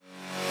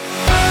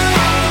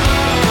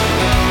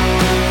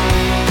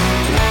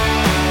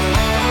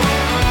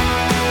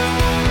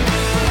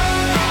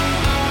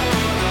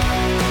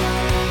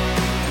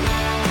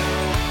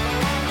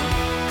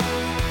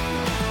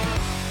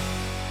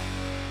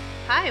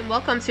and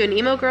welcome to an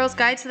Emo Girl's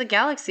Guide to the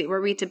Galaxy,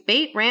 where we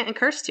debate, rant, and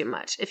curse too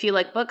much. If you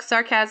like books,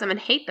 sarcasm, and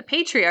hate the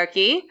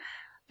patriarchy,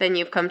 then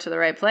you've come to the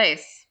right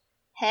place.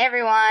 Hey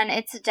everyone,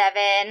 it's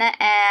Devin,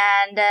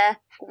 and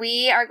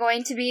we are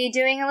going to be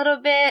doing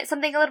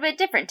something a little bit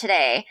different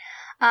today.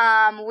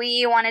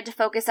 We wanted to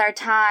focus our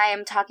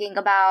time talking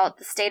about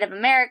the state of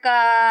America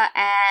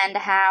and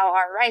how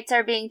our rights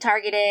are being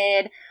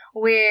targeted.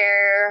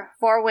 We're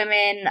 4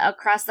 women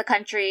across the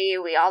country.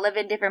 We all live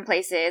in different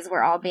places.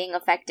 We're all being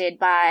affected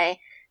by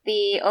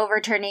the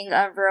overturning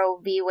of Roe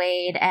v.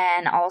 Wade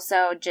and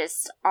also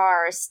just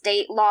our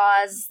state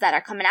laws that are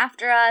coming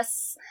after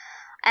us.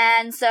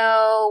 And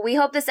so we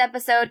hope this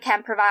episode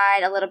can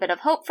provide a little bit of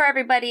hope for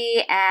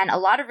everybody and a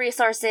lot of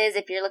resources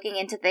if you're looking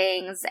into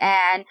things.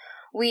 And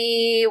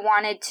we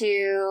wanted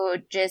to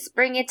just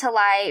bring it to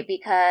light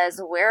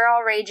because we're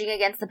all raging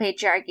against the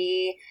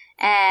patriarchy,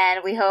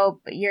 and we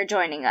hope you're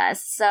joining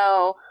us.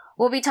 So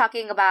we'll be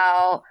talking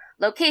about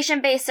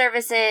location-based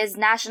services,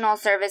 national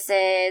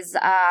services,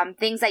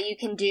 things that you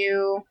can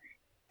do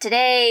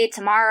today,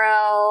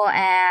 tomorrow,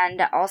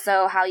 and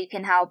also how you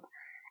can help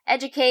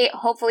educate,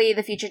 hopefully,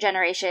 the future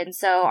generation.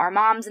 So our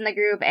moms in the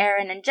group,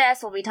 Erin and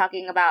Jess, will be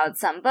talking about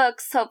some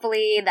books,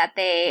 hopefully, that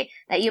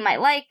you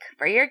might like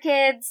for your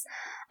kids.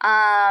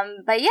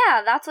 But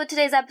yeah, that's what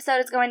today's episode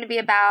is going to be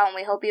about, and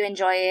we hope you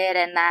enjoy it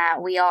and that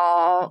we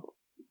all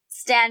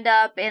stand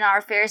up in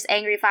our fierce,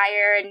 angry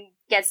fire and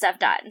get stuff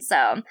done.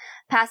 So,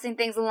 passing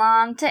things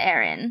along to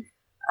Erin.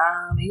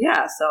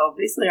 So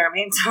basically our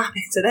main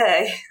topic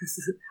today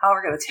is how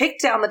we're going to take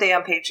down the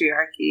damn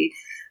patriarchy.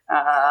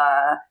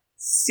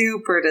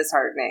 Super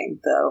disheartening,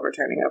 the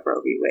overturning of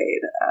Roe v.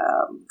 Wade.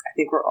 I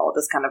think we're all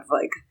just kind of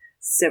like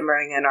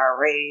simmering in our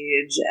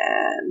rage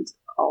and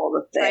all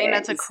the things. Trying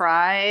not to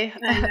cry.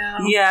 I know.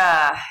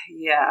 Yeah.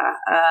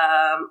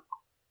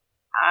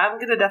 I'm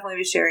going to definitely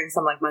be sharing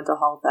some like mental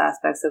health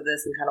aspects of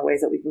this and kind of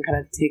ways that we can kind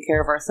of take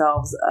care of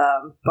ourselves.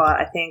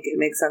 But I think it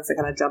makes sense to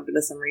kind of jump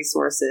into some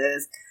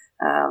resources.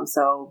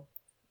 So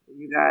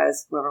you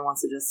guys, whoever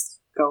wants to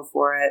just go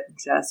for it.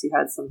 Jess, you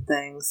had some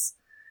things.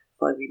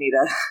 Like we need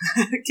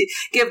to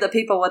give the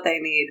people what they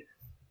need.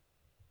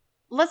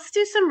 Let's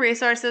do some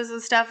resources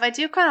and stuff. I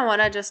do kind of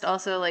want to just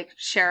also like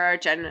share our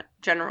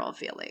general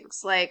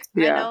feelings. Like,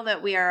 yeah. I know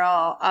that we are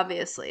all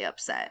obviously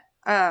upset.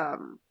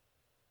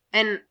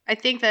 And I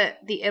think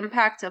that the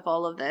impact of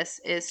all of this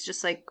is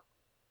just like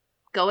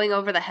going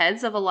over the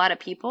heads of a lot of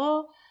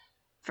people.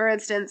 For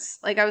instance,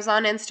 like I was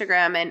on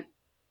Instagram and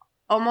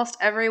almost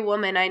every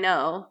woman I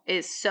know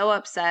is so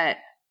upset.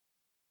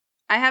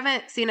 I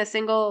haven't seen a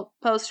single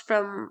post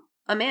from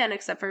a man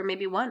except for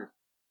maybe one.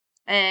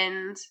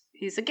 And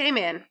he's a gay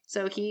man.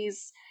 So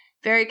he's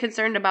very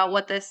concerned about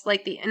what this,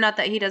 like not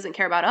that he doesn't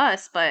care about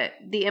us, but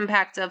the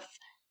impact of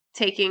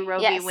taking Roe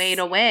v. Wade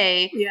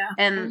away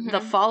and the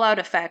fallout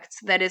effect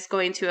that is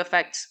going to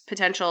affect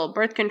potential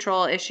birth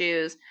control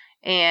issues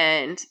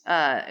and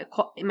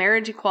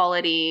marriage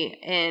equality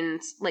and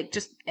like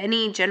just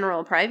any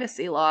general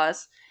privacy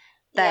laws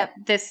that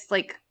this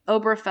like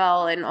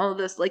Obergefell and all of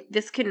this, like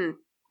this can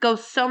go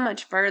so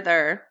much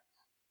further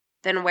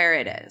than where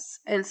it is.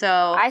 And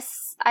so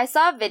I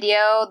saw a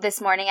video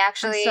this morning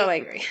actually. I'm so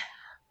angry.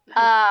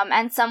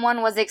 And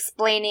someone was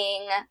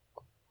explaining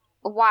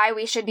why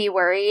we should be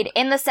worried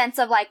in the sense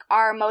of like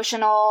our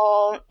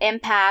emotional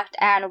impact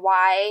and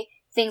why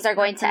things are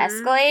going to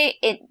escalate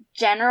in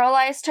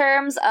generalized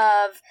terms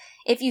of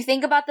if you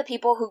think about the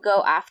people who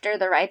go after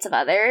the rights of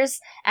others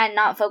and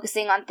not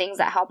focusing on things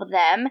that help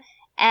them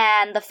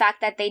and the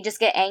fact that they just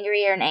get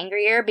angrier and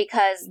angrier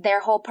because their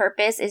whole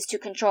purpose is to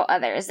control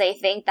others. They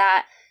think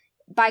that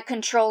by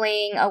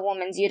controlling a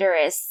woman's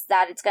uterus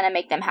that it's going to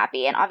make them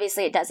happy. And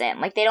obviously it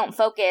doesn't. Like they don't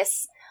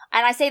focus.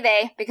 And I say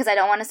they because I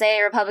don't want to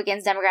say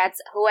Republicans, Democrats,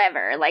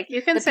 whoever. Like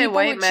you can say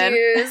white men.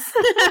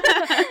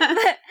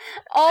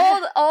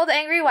 old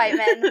angry white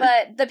men,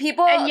 but the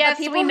people. And yes,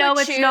 the people we know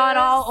it's not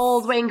all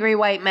old angry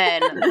white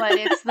men, but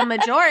it's the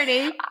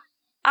majority.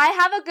 I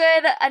have a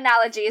good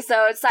analogy,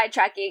 so it's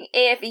sidetracking.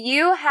 If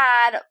you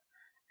had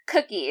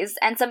cookies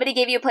and somebody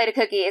gave you a plate of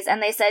cookies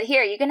and they said,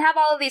 "Here, you can have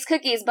all of these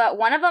cookies, but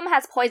one of them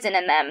has poison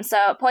in them,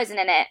 so poison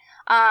in it."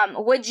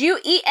 Would you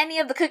eat any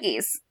of the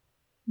cookies?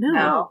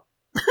 No.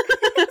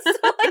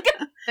 So, like,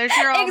 there's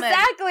your own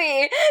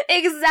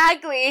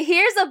exactly.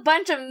 Here's a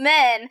bunch of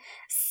men.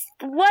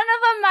 One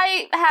of them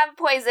might have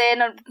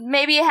poison, or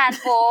maybe a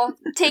handful.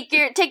 Take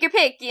your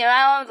pick. You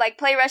know, like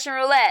play Russian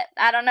roulette.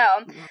 I don't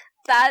know.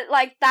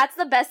 That's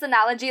the best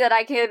analogy that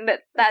I can.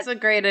 That's a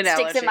great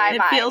analogy. Sticks in my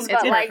mind. Feels,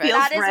 but like feels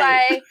that is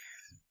right.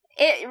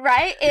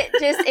 why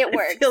it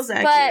works. It feels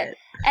accurate.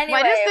 But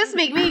anyway, why does this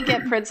make me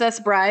get Princess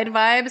Bride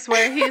vibes?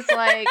 Where he's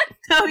like,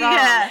 "Oh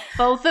yeah,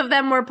 both of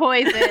them were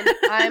poisoned.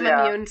 I'm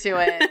immune to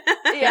it."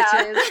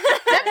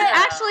 That's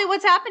actually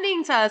what's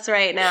happening to us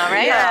right now,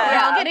 right? Yeah.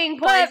 We're all getting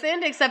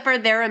poisoned, except for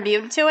they're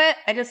immune to it.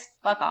 I just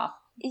fuck off.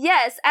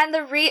 Yes, and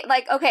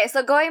okay,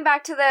 so going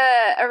back to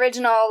the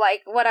original,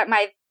 like, what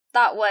my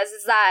thought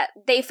is that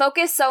they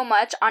focus so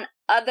much on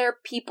other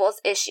people's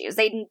issues.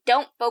 They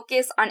don't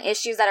focus on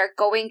issues that are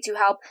going to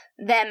help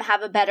them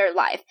have a better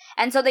life.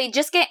 And so they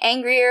just get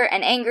angrier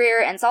and angrier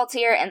and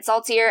saltier,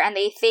 and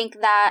they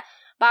think that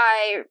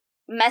by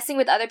messing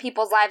with other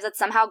people's lives, that's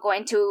somehow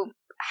going to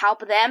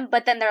help them,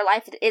 but then their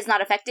life is not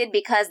affected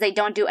because they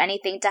don't do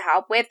anything to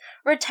help with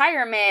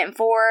retirement,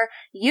 for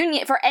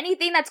union, for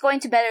anything that's going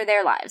to better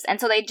their lives.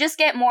 And so they just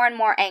get more and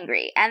more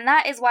angry. And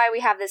that is why we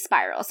have this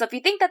spiral. So if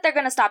you think that they're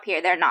going to stop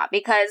here, they're not,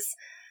 because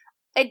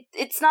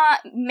it's not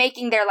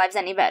making their lives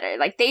any better.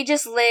 Like, they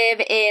just live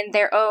in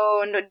their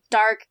own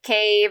dark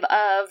cave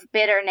of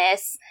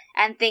bitterness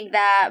and think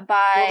that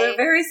by they're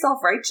very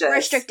self-righteous,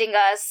 restricting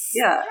us,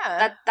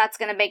 that's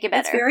going to make it better.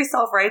 It's very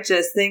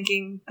self-righteous,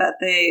 thinking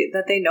that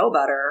they know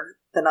better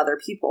than other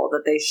people,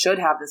 that they should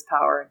have this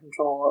power and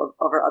control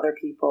over other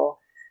people,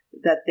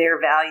 that their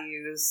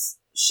values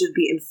should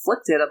be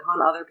inflicted upon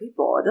other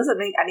people. It doesn't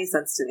make any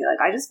sense to me.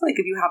 Like, I just feel like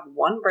if you have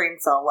one brain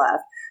cell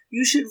left,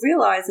 you should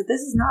realize that this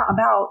is not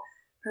about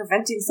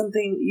preventing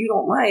something you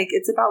don't like.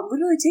 It's about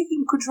literally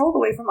taking control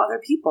away from other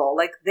people.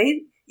 Like,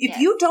 if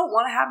you don't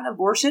want to have an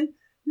abortion,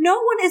 no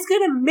one is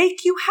going to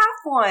make you have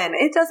one.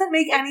 It doesn't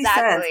make any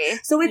sense.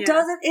 So it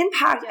doesn't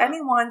impact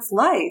anyone's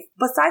life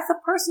besides the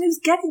person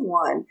who's getting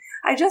one.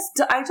 I just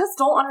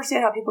don't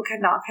understand how people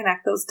cannot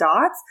connect those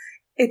dots.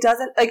 It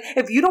doesn't, like,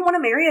 if you don't want to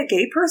marry a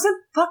gay person,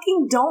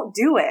 fucking don't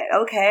do it,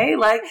 okay?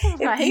 Like,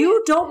 if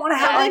you don't want to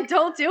have, like,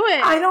 don't do it.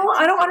 I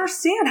don't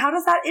understand. How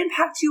does that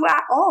impact you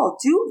at all?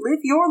 Live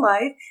your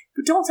life,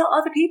 but don't tell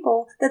other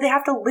people that they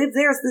have to live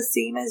theirs the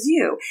same as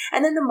you.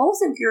 And then the most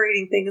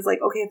infuriating thing is, like,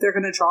 okay, if they're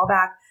going to draw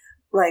back,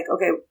 like,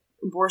 okay,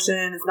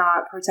 abortion is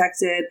not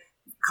protected,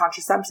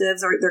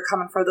 contraceptives, or they're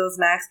coming for those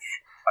next.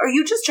 Are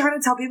you just trying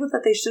to tell people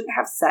that they shouldn't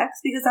have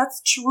sex? Because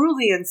that's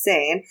truly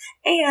insane.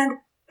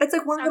 And it's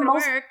like one of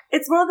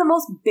the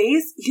most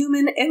base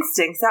human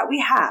instincts that we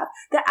have.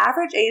 The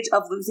average age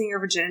of losing your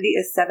virginity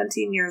is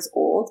 17 years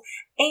old,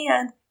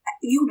 and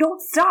you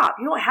don't stop.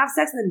 You don't have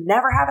sex and then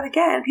never have it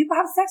again. People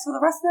have sex for the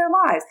rest of their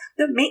lives.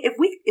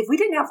 If we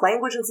didn't have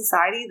language in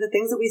society, the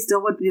things that we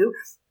still would do: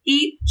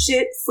 eat,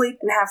 shit, sleep,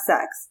 and have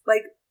sex.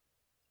 Like,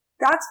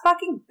 that's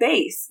fucking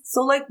base.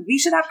 So, like, we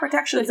should have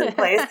protections in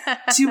place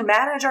to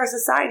manage our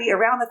society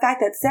around the fact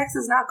that sex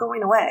is not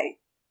going away.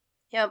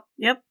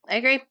 Yep. I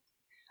agree.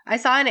 I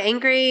saw an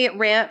angry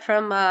rant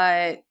from,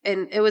 and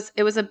it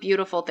was a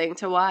beautiful thing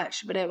to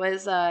watch, but it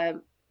was a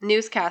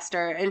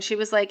newscaster, and she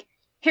was like,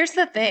 here's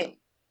the thing.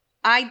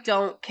 I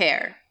don't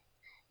care.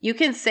 You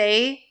can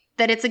say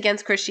that it's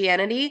against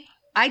Christianity.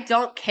 I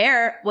don't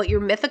care what your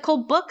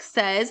mythical book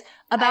says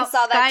about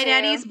Sky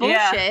Daddy's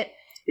bullshit.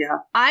 Yeah.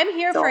 I'm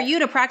here for you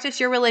to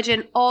practice your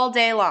religion all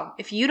day long.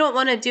 If you don't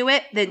want to do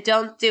it, then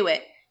don't do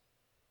it.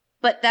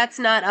 But that's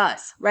not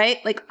us,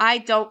 right? Like, I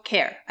don't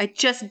care. I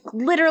just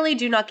literally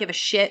do not give a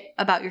shit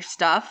about your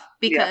stuff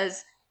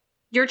because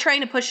you're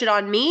trying to push it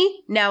on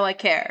me. Now I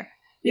care.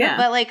 Yeah.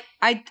 But, like,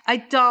 I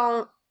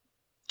don't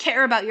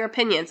care about your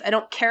opinions. I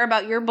don't care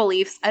about your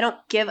beliefs. I don't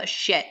give a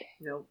shit.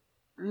 Nope.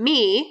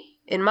 Me,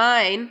 in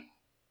mine,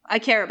 I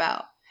care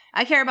about.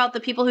 I care about the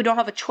people who don't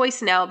have a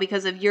choice now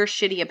because of your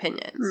shitty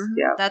opinions. Mm-hmm.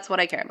 Yeah. That's what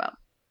I care about.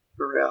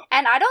 For real.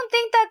 And I don't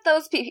think that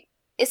those people,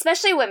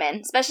 especially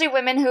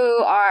women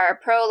who are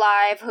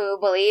pro-life, who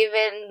believe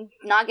in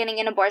not getting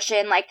an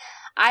abortion, like,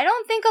 I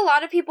don't think a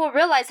lot of people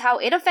realize how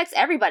it affects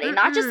everybody,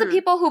 not just the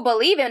people who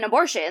believe in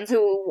abortions,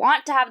 who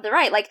want to have the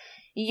right. Like,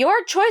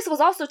 your choice was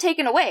also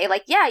taken away.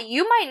 Like, yeah,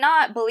 you might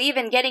not believe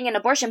in getting an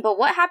abortion, but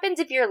what happens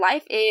if your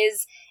life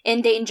is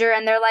in danger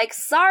and they're like,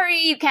 sorry,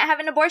 you can't have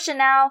an abortion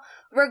now,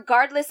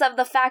 regardless of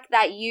the fact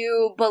that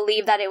you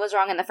believe that it was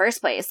wrong in the first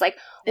place? Like,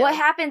 what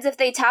happens if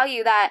they tell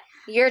you that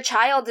your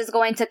child is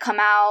going to come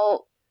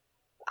out,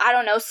 I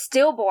don't know,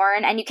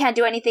 stillborn, and you can't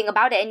do anything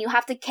about it, and you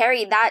have to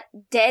carry that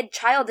dead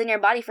child in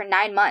your body for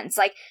 9 months?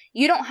 Like,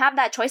 you don't have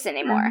that choice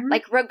anymore,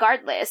 like,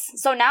 regardless.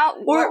 So now,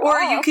 or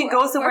you can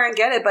go somewhere and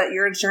get it, but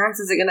your insurance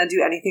isn't going to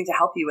do anything to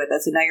help you with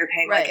it. So now you're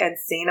paying like an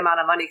insane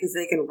amount of money because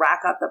they can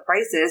rack up the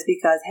prices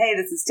because, hey,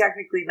 this is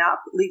technically not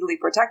legally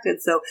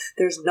protected. So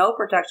there's no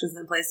protections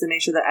in place to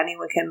make sure that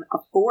anyone can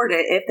afford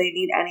it if they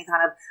need any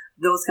kind of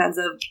those kinds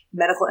of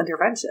medical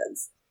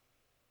interventions.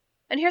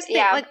 And here's the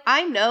thing, like,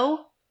 I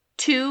know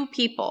 2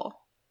 people,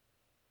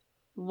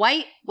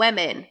 white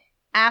women,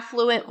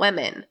 affluent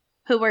women,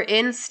 who were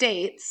in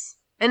states,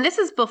 and this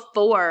is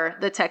before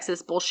the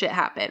Texas bullshit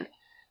happened,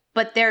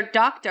 but their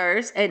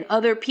doctors and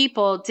other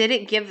people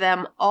didn't give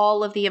them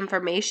all of the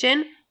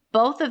information.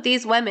 Both of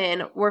these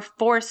women were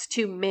forced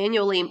to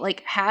manually,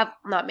 like,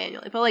 not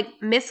manually, but, like,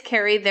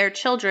 miscarry their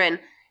children.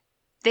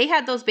 They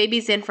had those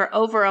babies in for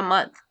over a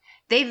month.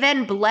 They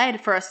then bled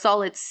for a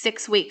solid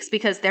 6 weeks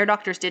because their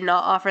doctors did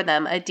not offer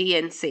them a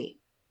D&C.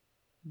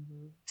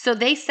 So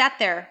they sat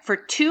there for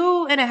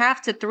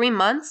 2.5 to 3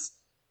 months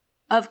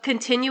of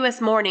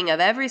continuous mourning of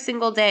every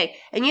single day.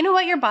 And you know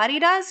what your body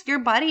does? Your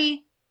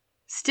body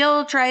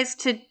still tries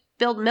to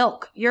build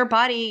milk. Your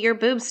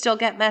boobs still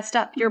get messed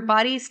up. Your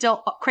body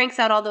still cranks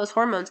out all those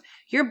hormones.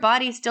 Your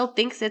body still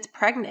thinks it's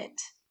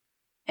pregnant.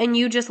 and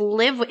you just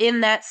live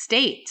in that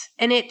state.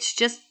 And it's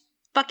just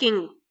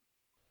fucking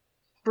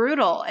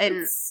brutal. And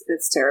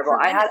it's terrible.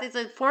 It's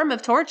a form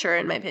of torture,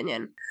 in my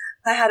opinion.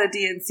 I had a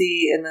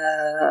DNC in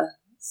the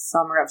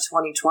summer of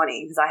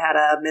 2020 because I had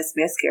a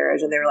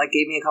miscarriage, and they were like,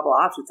 gave me a couple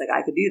options. Like,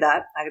 I could do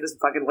that. I could just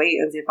fucking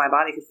wait and see if my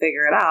body could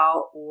figure it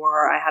out.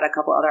 Or I had a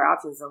couple other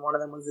options, and one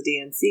of them was the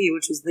DNC,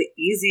 which was the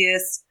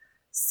easiest,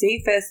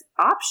 safest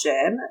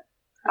option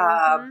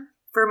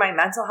for my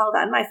mental health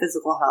and my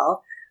physical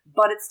health.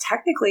 But it's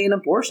technically an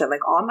abortion.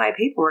 Like, on my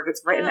paperwork,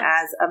 it's written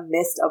as a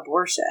missed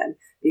abortion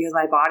because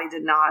my body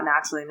did not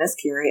naturally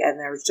miscarry.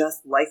 And there's just,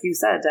 like you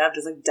said, Deb,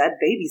 just like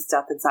dead baby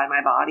stuff inside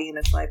my body. And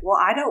it's like,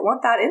 well, I don't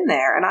want that in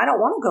there. And I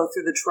don't want to go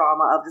through the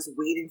trauma of just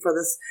waiting for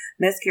this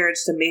miscarriage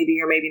to maybe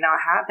or maybe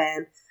not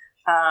happen.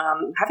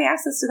 Having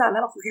access to that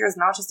medical care is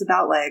not just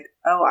about like,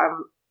 oh,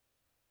 I'm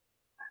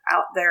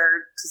out there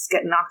just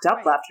getting knocked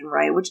up left and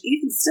right, which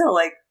even still,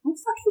 like, who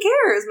fucking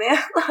cares, man?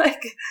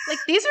 like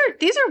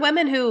these are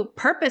women who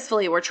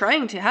purposefully were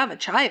trying to have a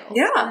child,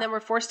 and then were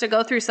forced to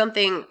go through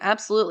something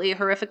absolutely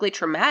horrifically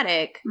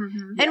traumatic.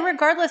 And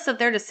regardless of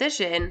their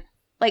decision,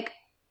 like,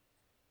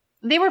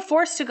 they were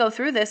forced to go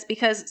through this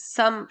because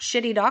some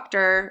shitty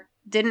doctor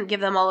didn't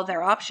give them all of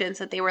their options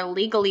that they were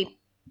legally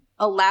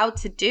allowed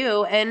to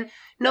do, and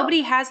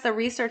nobody has the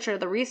research or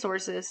the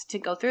resources to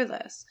go through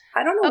this.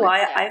 I don't know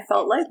why I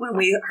felt like when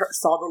we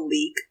saw the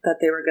leak that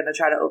they were going to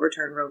try to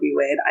overturn Roe v.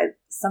 Wade, I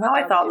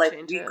thought like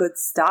we could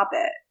stop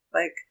it.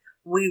 Like,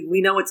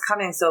 we know it's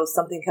coming, so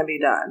something can be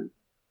done.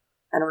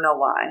 I don't know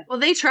why. Well,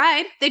 they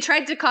tried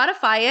to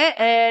codify it,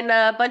 and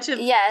a bunch of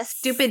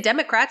stupid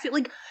Democrats,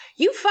 like,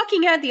 you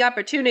fucking had the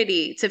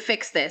opportunity to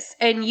fix this,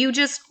 and you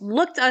just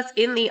looked us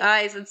in the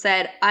eyes and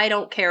said, I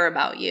don't care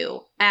about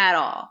you at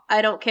all.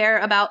 I don't care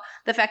about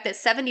the fact that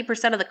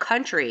 70% of the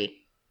country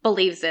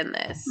believes in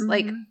this.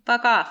 Like,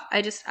 fuck off.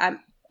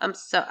 I'm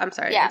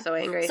sorry. Yeah. I'm so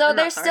angry. So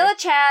there's still a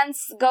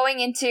chance going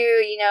into,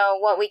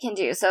 what we can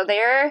do. So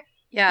you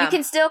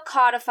can still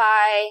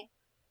codify,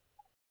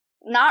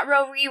 not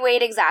Roe v.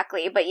 Wade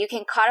exactly, but you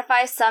can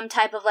codify some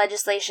type of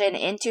legislation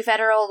into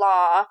federal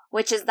law,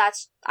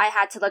 I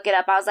had to look it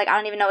up. I was like, I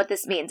don't even know what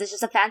this means. It's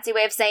just a fancy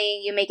way of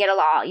saying you make it a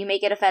law. You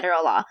make it a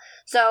federal law.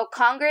 So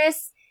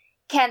Congress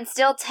can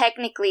still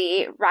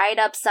technically write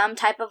up some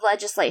type of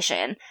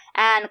legislation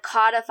and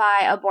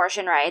codify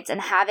abortion rights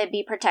and have it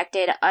be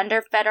protected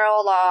under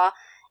federal law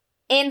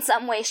in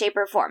some way, shape,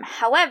 or form.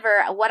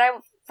 However,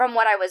 from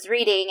what I was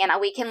reading, and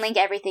we can link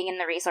everything in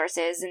the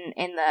resources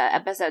in the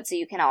episode so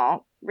you can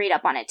all read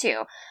up on it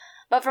too.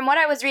 But from what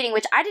I was reading,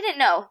 which I didn't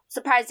know,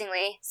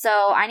 surprisingly,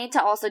 so I need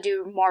to also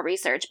do more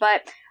research,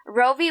 but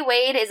Roe v.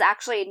 Wade is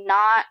actually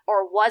not,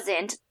 or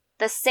wasn't,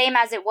 the same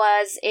as it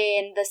was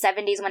in the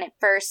 70s when it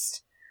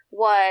first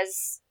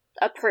was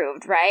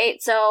approved,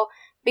 right? So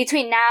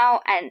between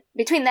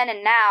then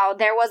and now,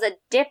 there was a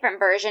different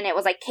version. It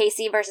was like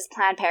Casey versus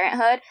Planned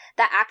Parenthood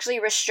that actually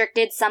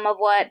restricted some of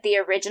what the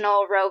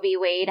original Roe v.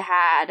 Wade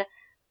had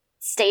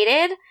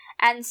stated.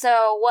 And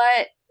so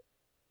what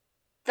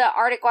the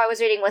article I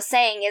was reading was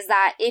saying is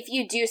that if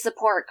you do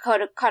support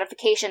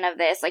codification of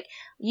this, like,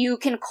 you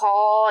can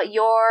call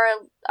your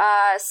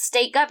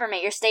state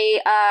government, your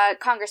state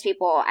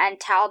congresspeople, and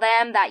tell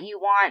them that you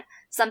want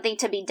something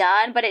to be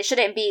done, but it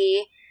shouldn't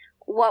be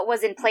what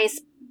was in place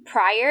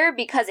prior,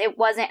 because it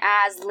wasn't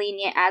as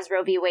lenient as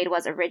Roe v. Wade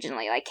was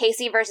originally. Like,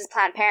 Casey versus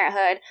Planned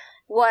Parenthood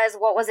was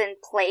what was in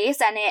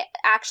place, and it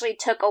actually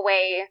took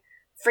away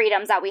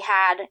freedoms that we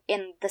had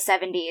in the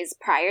 70s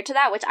prior to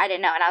that, which I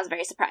didn't know, and I was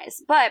very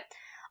surprised. But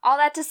all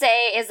that to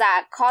say is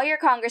that call your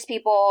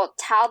congresspeople,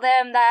 tell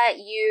them that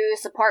you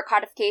support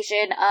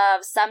codification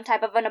of some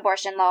type of an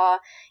abortion law,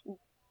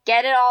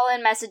 get it all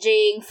in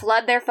messaging,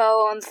 flood their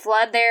phones,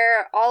 flood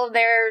all of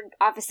their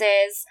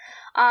offices.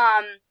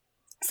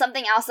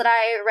 Something else that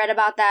I read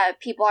about that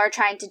people are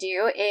trying to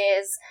do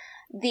is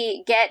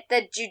get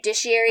the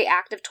Judiciary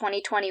Act of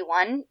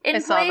 2021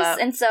 in place.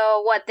 And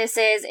so what this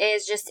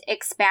is just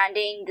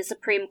expanding the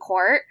Supreme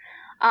Court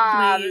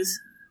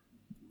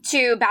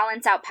to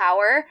balance out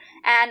power.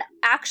 And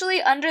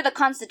actually under the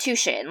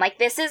Constitution, like,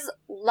 this is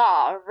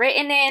law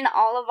written in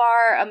all of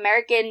our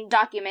American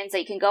documents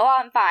that you can go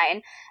out and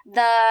find.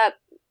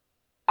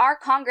 Our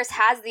Congress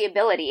has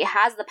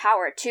the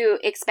power to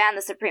expand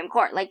the Supreme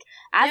Court. Like,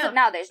 as of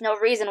now, there's no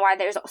reason why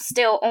there's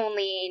still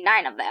only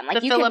 9 of them.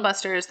 Like, the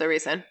filibuster is the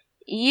reason.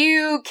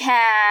 You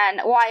can,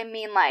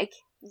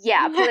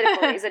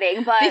 political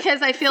reasoning, but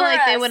because I feel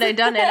like they would have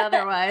done it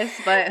otherwise,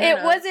 but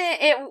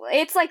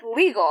it's like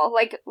legal.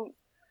 Like,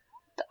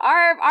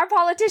 our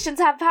politicians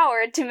have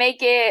power to make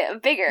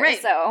it bigger.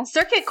 Right. So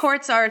circuit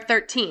courts are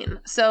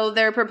 13. So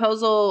their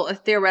proposal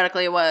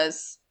theoretically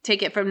was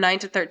take it from 9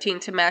 to 13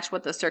 to match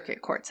what the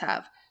circuit courts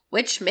have,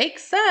 which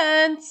makes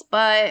sense.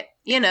 But,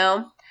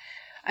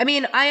 I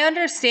mean, I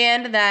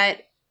understand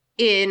that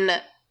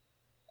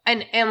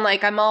and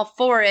like, I'm all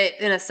for it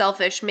in a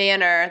selfish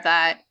manner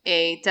that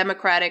a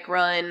Democratic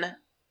run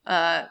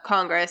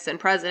Congress and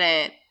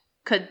president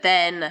could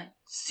then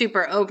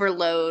super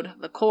overload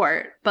the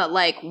court. But,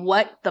 like,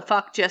 what the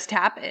fuck just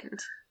happened?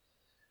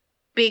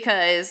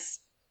 Because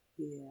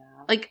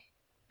Yeah. Like,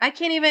 I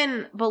can't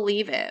even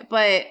believe it,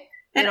 but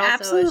it also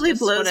absolutely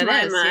blows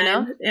my is, mind. You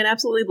know? It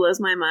absolutely blows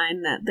my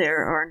mind that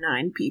there are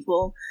 9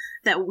 people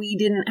that we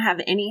didn't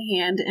have any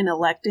hand in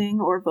electing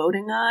or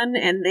voting on,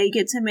 and they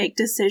get to make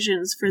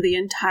decisions for the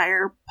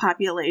entire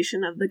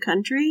population of the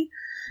country.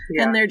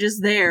 Yeah. And they're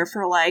just there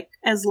for, like,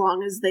 as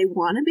long as they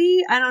want to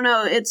be. I don't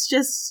know. It's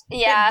just,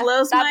 it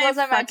blows my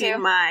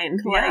fucking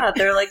mind. Yeah, like,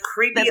 they're like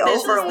creepy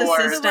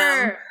overlords. They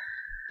were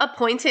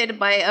appointed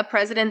by a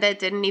president that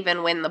didn't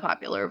even win the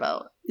popular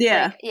vote.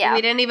 Yeah. Like,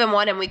 we didn't even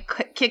want him. We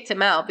kicked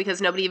him out because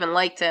nobody even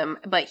liked him.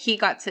 But he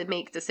got to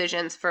make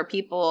decisions for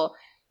people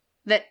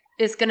that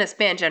is going to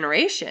span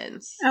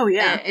generations. Oh,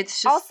 yeah. And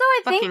it's just also,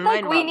 I think,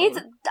 like,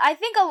 I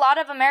think a lot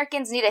of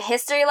Americans need a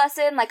history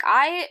lesson. Like,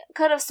 I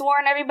could have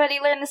sworn everybody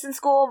learned this in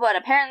school, but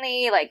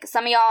apparently, like,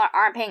 some of y'all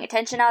aren't paying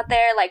attention out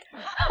there. Like,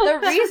 the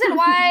reason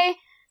why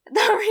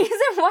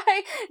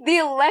the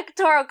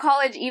Electoral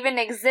College even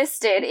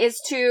existed is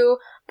to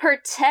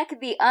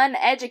protect the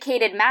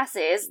uneducated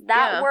masses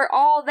that were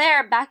all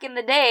there back in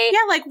the day.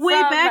 Yeah, like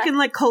way back in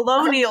like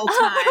colonial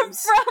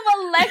times.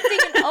 From electing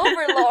an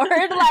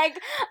overlord. Like,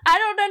 I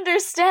don't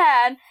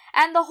understand.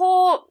 And the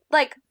whole,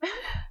 like,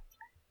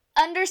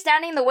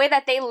 understanding the way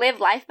that they lived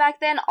life back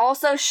then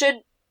also should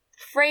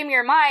frame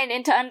your mind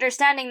into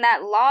understanding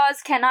that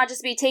laws cannot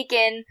just be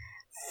taken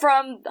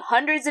from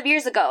hundreds of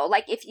years ago.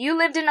 Like, if you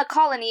lived in a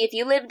colony, if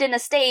you lived in a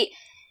state,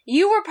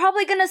 you were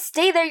probably gonna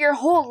stay there your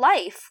whole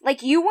life.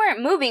 Like, you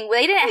weren't moving.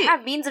 They didn't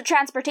have means of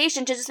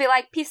transportation to just be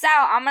like, peace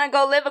out, I'm gonna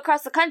go live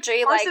across the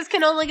country. Horses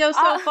can only go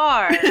so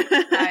far.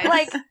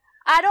 Like,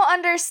 I don't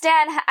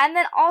understand. And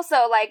then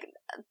also, like,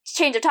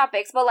 change of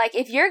topics, but, like,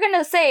 if you're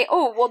gonna say,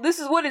 oh, well, this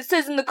is what it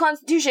says in the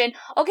Constitution,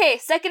 okay,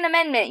 Second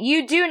Amendment,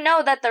 you do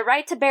know that the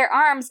right to bear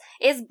arms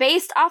is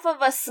based off of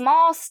a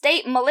small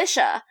state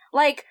militia.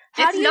 Like,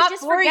 how do you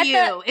just forget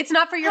that? It's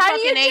not for your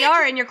fucking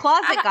AR in your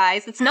closet,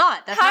 guys. It's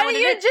not. That's not what it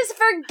is. How do you just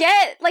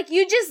forget? Like,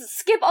 you just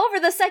skip over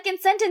the second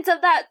sentence of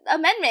that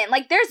amendment.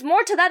 Like, there's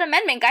more to that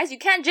amendment, guys. You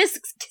can't just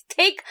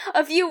take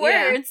a few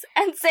words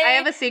and say, I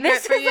have a secret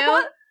for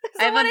you.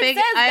 I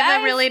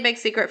have a really big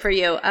secret for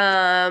you.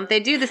 They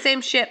do the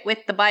same shit with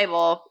the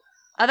Bible.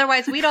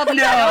 Otherwise, we'd all be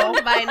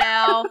stoned by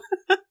now.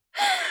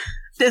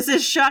 This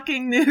is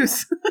shocking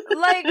news.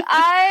 Like,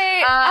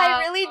 I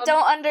really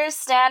don't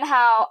understand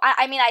how...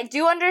 I mean, I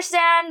do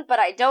understand, but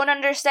I don't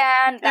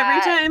understand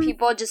that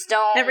people just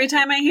don't... Every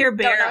time I hear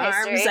bear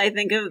arms, I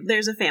think of...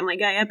 There's a Family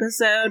Guy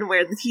episode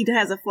where he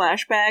has a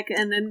flashback,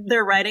 and then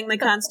they're writing the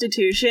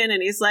Constitution,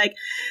 and he's like,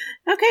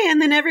 okay,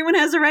 and then everyone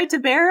has a right to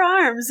bear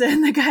arms.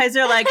 And the guys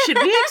are like,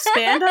 should we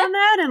expand on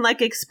that and,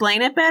 like,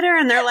 explain it better?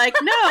 And they're like,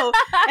 no,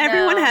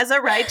 everyone has a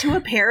right to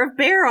a pair of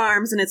bear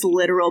arms, and it's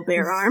literal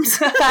bear arms.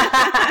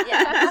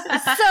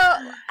 So,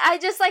 I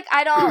just, like,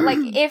 I don't, like,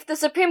 if the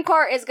Supreme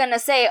Court is gonna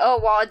say, oh,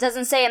 well, it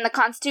doesn't say in the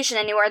Constitution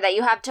anywhere that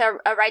you have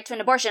a right to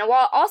an abortion,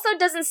 well, it also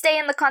doesn't stay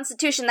in the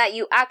Constitution that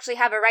you actually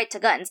have a right to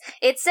guns.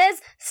 It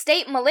says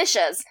state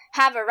militias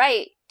have a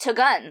right to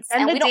guns.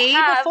 And we don't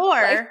have,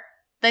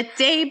 the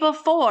day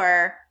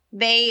before,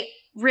 they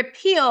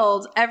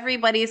repealed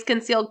everybody's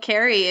concealed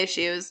carry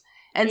issues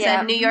and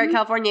said, New York,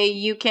 California,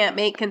 you can't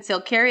make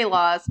concealed carry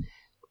laws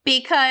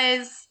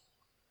because,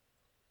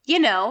 you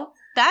know,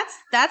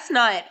 that's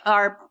not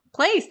our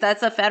place.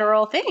 That's a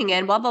federal thing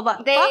and blah, blah,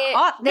 blah. Fuck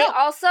off.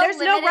 There's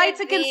no right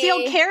to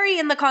concealed carry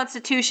in the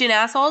Constitution,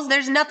 assholes.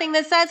 There's nothing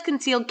that says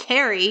concealed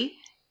carry.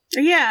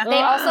 Yeah. They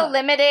also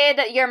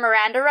limited your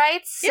Miranda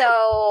rights,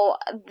 so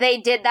they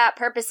did that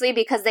purposely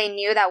because they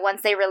knew that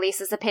once they released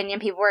this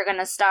opinion, people were going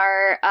to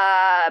start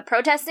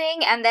protesting,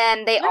 and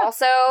then they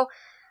also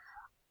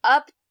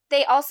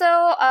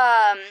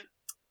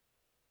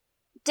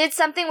did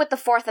something with the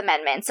Fourth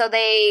Amendment. So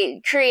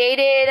they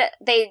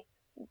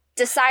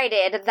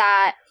decided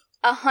that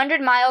 100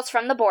 miles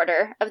from the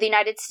border of the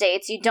United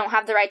States, you don't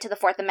have the right to the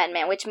Fourth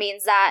Amendment, which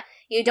means that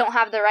you don't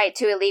have the right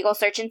to illegal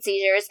search and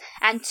seizures.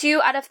 And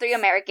 2 out of 3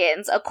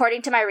 Americans,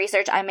 according to my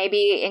research, I may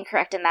be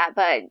incorrect in that,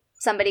 but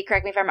somebody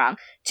correct me if I'm wrong,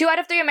 2 out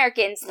of 3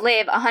 Americans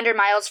live 100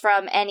 miles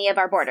from any of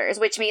our borders,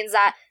 which means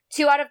that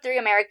 2 out of 3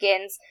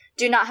 Americans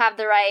do not have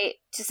the right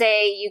to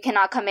say, you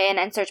cannot come in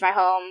and search my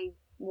home,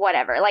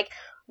 whatever. Like,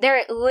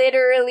 they're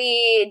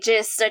literally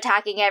just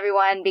attacking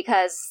everyone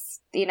because...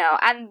 You know,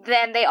 and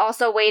then they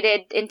also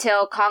waited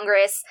until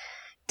Congress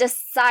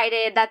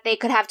decided that they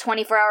could have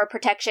 24-hour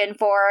protection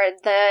for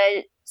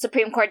the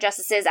Supreme Court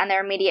justices and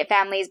their immediate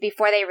families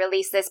before they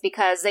released this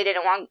because they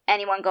didn't want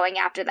anyone going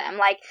after them.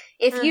 Like,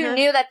 if you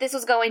knew that this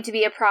was going to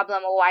be a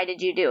problem, why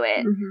did you do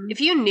it? If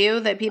you knew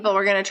that people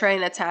were going to try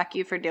and attack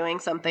you for doing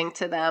something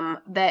to them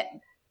that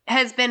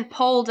has been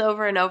polled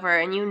over and over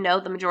and you know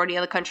the majority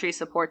of the country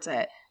supports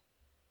it,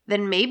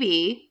 then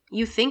maybe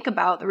you think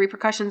about the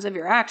repercussions of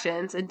your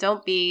actions and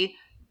don't be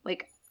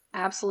like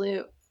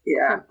absolute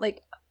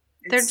like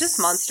they're just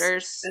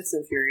monsters. It's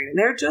infuriating.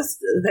 They're just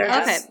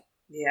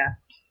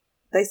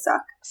they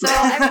suck. So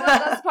everyone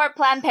go support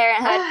Planned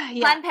Parenthood.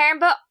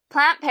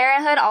 Planned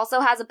Parenthood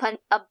also has a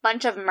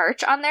bunch of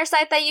merch on their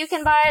site that you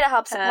can buy to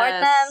help support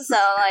them. So,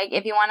 like,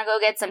 if you want to go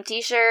get some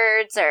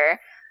t-shirts or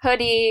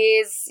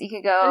hoodies. You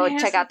can go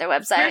check out their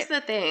website. Here's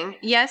the thing.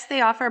 Yes,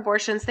 they offer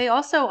abortions. They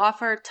also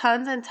offer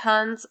tons and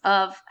tons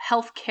of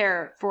health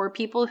care for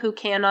people who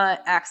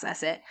cannot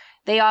access it.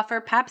 They offer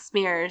pap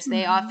smears.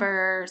 They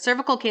offer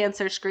cervical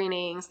cancer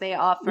screenings. They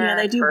offer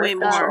they do way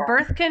more.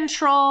 Birth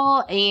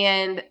control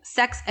and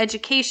sex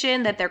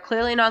education that they're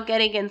clearly not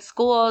getting in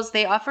schools.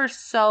 They offer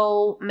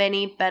so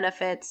many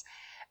benefits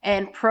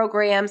and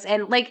programs.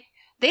 And like,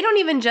 they don't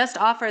even just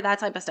offer that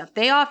type of stuff.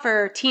 They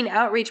offer teen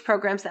outreach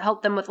programs that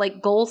help them with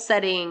like goal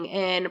setting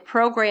and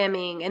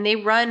programming. And they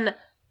run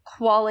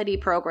quality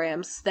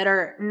programs that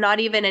are not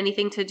even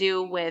anything to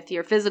do with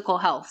your physical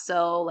health.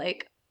 So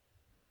like,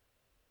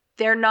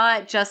 they're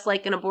not just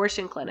like an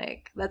abortion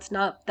clinic. That's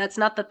not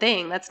the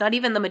thing. That's not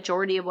even the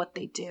majority of what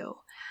they do.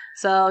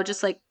 So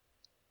just like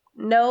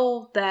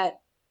know that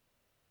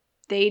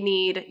they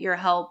need your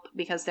help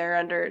because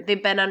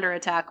they've been under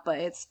attack, but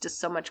it's just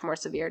so much more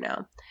severe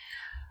now.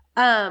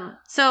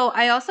 So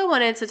I also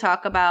wanted to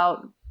talk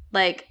about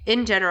like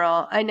in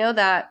general, I know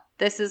that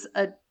this is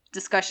a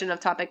discussion of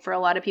topic for a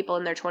lot of people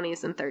in their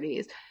 20s and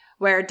 30s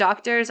where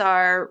doctors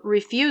are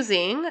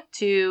refusing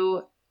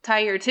to tie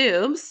your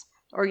tubes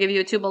or give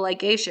you a tubal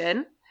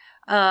ligation,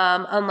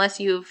 unless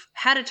you've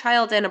had a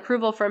child and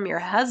approval from your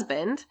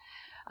husband,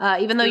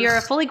 even though you're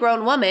a fully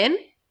grown woman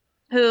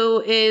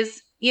who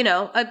is, you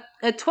know,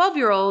 a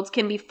 12-year-old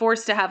can be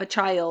forced to have a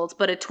child,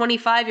 but a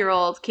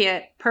 25-year-old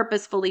can't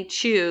purposefully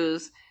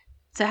choose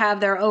to have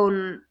their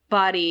own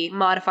body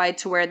modified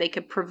to where they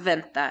could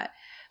prevent that.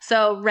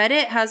 So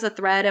Reddit has a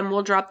thread, and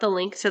we'll drop the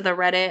link to the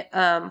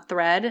Reddit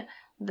thread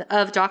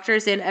of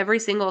doctors in every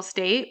single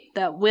state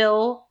that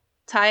will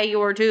tie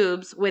your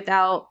tubes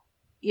without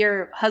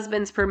your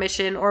husband's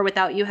permission or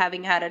without you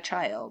having had a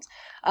child.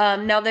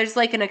 Now there's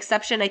like an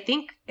exception. I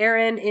think,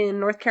 Erin, in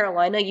North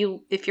Carolina,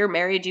 if you're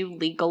married, you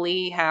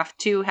legally have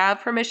to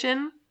have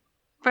permission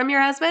from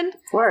your husband.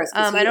 Of course.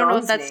 I don't know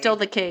if that's still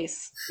the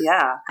case.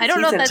 Yeah. I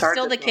don't know if that's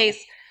still the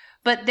case,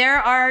 but there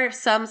are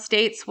some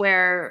states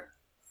where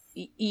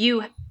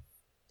you,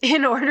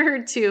 in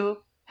order to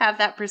have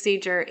that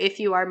procedure, if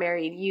you are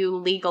married, you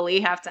legally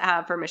have to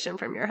have permission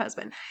from your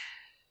husband.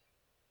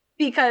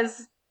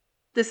 Because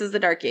this is the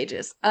dark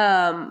ages.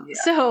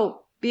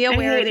 So be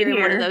aware if you're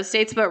in one of those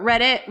states. But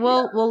Reddit,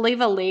 we'll leave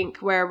a link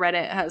where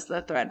Reddit has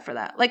the thread for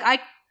that. Like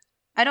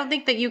I don't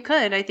think that you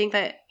could. I think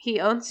that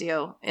he owns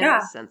you in a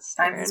sense.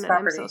 Aaron, and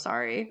I'm so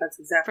sorry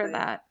for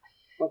that.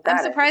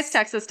 I'm surprised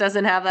Texas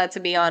doesn't have that,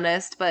 to be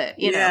honest. But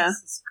you know,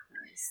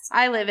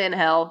 I live in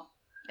hell.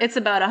 It's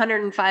about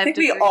 105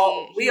 degrees.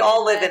 We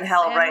all live in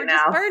hell right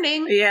now. Just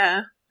burning.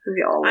 Yeah.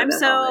 I'm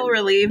so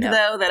relieved,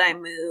 though, that I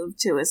moved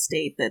to a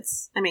state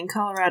that's, I mean,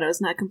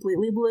 Colorado's not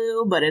completely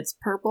blue, but it's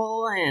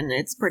purple and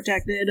it's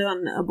protected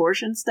on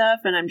abortion stuff,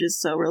 and I'm just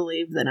so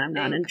relieved that I'm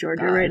not in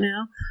Georgia right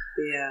now.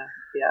 Yeah.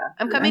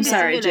 I'm coming to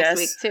see you next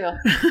week, too.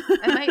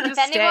 I might just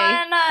if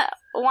anyone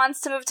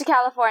wants to move to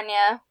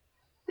California.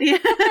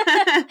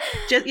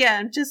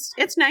 just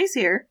it's nice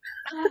here.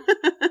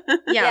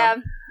 Yeah.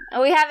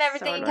 We have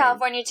everything in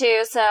California,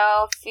 too, so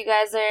if you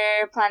guys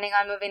are planning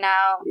on moving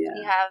out,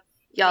 you have...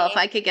 Y'all, if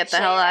I could get the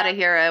hell out of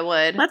here, I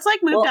would. Let's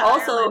move to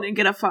Ireland and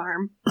get a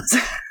farm.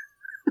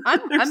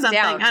 I'm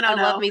down. I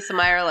love me some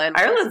Ireland.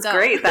 Ireland's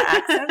great. The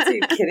accents, are you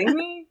kidding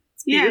me?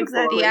 Yeah,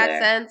 exactly. The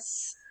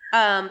accents.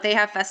 They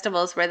have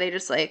festivals where they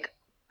just like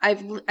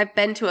I've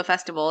been to a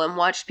festival and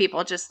watched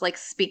people just like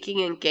speaking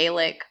in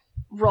Gaelic,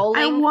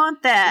 rolling. I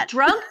want that.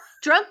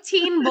 Drunk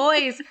teen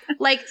boys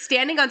like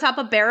standing on top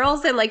of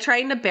barrels and like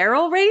trying to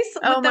barrel race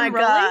with them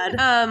rolling.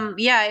 God.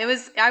 Yeah, it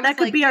was. That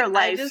could be our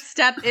life. I just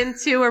stepped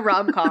into a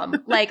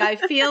rom-com. Like I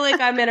feel like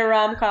I'm in a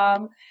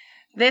rom-com.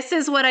 This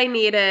is what I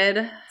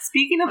needed.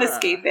 Speaking of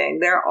escaping,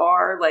 there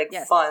are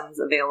funds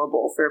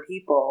available for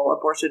people,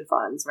 abortion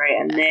funds, right?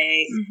 And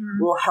they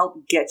will help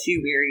get you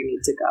where you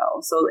need to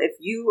go. So if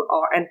you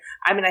are, and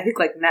I mean, I think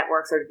like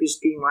networks are just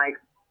being like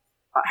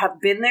have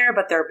been there,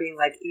 but they're being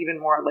like even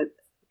more like.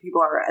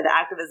 The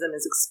activism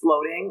is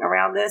exploding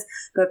around this,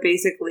 but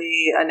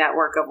basically a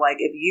network of like,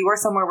 if you are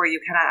somewhere where you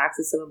cannot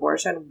access an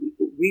abortion,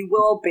 we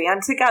will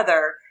band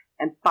together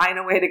and find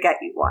a way to get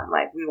you one.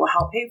 Like we will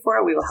help pay for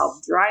it. We will help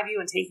drive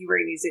you and take you where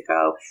you need to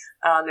go.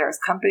 There's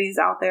companies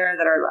out there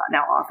that are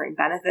now offering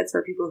benefits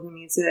for people who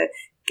need to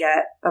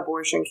get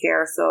abortion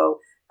care. So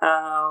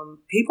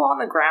people on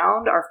the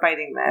ground are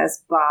fighting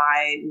this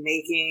by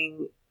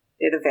making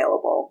it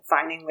available,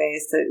 finding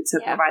ways to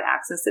provide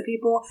access to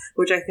people,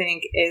 which I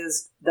think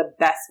is the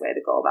best way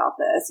to go about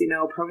this. You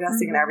know,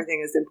 protesting and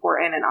everything is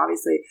important, and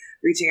obviously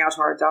reaching out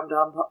to our dumb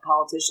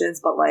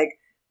politicians, but like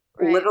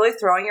literally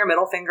throwing your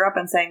middle finger up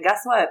and saying,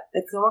 guess what?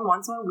 If someone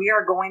wants one, we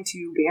are going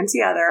to band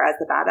together as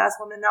the badass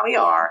women that we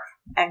are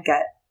and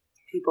get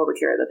people the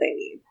care that they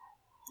need.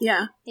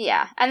 Yeah.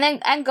 Yeah.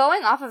 And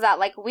going off of that,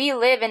 like, we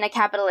live in a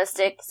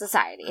capitalistic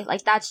society.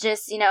 Like, that's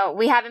just, you know,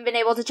 we haven't been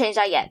able to change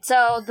that yet.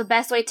 So the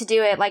best way to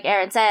do it, like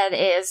Erin said,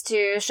 is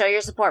to show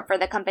your support for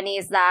the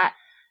companies that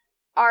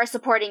are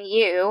supporting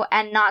you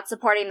and not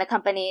supporting the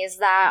companies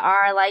that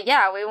are like,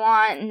 yeah, we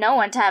want no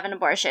one to have an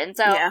abortion.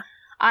 So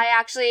I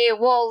actually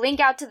will link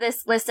out to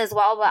this list as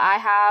well, but I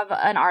have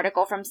an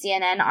article from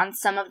CNN on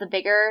some of the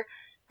bigger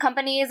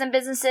companies and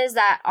businesses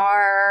that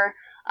are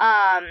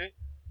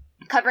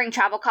covering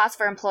travel costs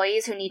for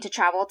employees who need to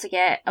travel to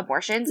get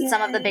abortions. Yay.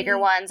 Some of the bigger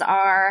ones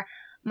are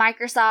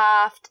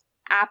Microsoft,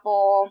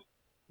 Apple,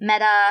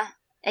 Meta,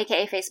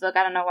 aka Facebook.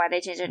 I don't know why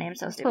they changed their name,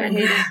 so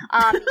stupid.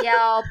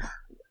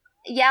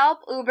 Yelp,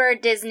 Uber,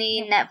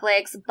 Disney,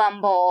 Netflix,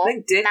 Bumble,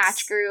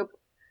 Match Group,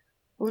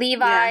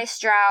 Levi,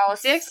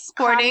 Strauss, Dick's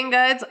Sporting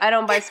Goods. I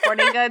don't buy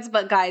sporting goods,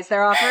 but guys,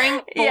 they're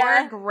offering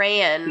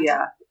 $4,000.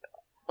 Yeah.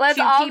 Let's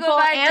to all people go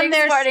buy and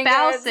Dick's their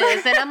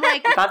spouses, and I'm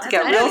like, about to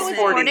get I real don't know what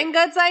sporting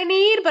goods I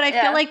need, but I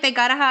feel like they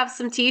gotta have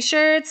some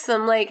t-shirts,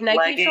 some like Nike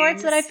leggings.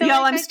 Shorts that I feel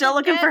Y'all, like I'm still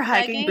looking for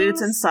hiking leggings,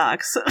 boots and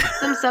socks.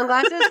 some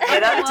sunglasses.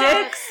 Get up,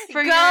 Dick's.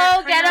 Go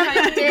get them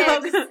at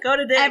Dick's. Go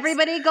to Dick's.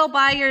 Everybody go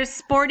buy your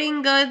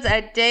sporting goods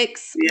at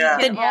Dick's. Yeah.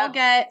 You can all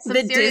get some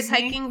serious Disney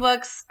hiking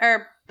books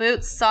or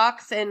boots,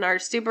 socks, and our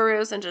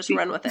Subarus and just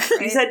run with it.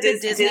 Right? You said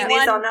Disney's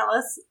on that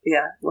list?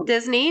 Yeah.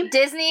 Disney?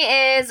 Disney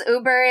is,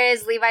 Uber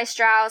is, Levi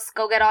Strauss,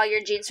 go get all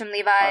your jeans from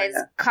Levi's,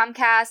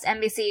 Comcast,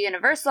 NBC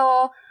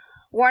Universal,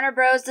 Warner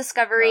Bros.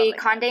 Discovery,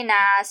 Condé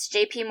Nast,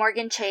 JP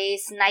Morgan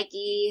Chase,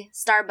 Nike,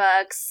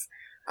 Starbucks,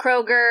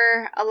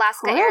 Kroger,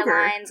 Alaska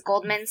Airlines,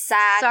 Goldman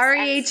Sachs.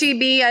 Sorry,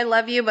 HEB, I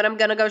love you, but I'm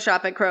gonna go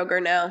shop at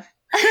Kroger now.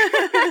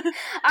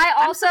 I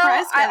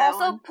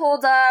also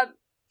pulled up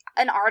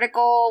an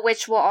article,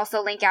 which we'll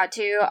also link out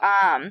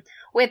to,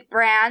 with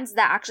brands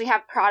that actually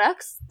have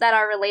products that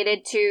are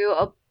related to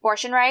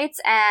abortion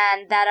rights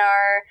and that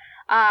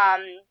are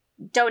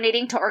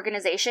donating to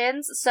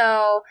organizations.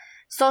 So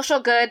Social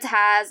Goods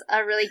has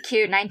a really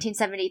cute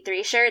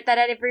 1973 shirt that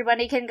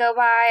everybody can go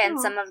buy, and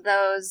some of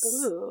those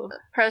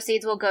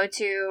proceeds will go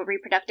to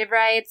reproductive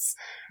rights.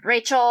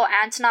 Rachel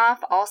Antonoff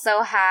also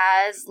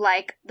has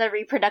like the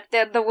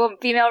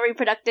female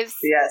reproductive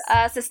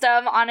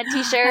system on a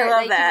t-shirt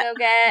that you can go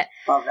get.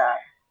 Love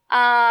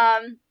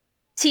that.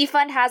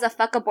 T-Fund has a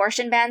Fuck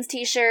Abortion Bans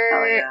t-shirt.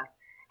 Oh, yeah.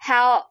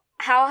 How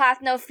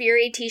Hath No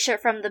Fury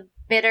t-shirt from the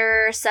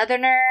Bitter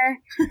Southerner.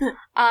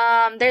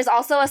 There's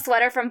also a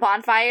sweater from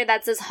Bonfire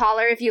that says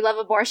 "Holler if you love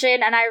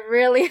abortion," and I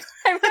really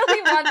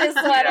want this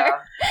sweater.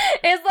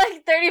 It's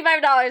like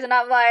 $35, and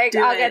I'm like,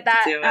 I'll get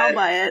that. I'll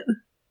buy it.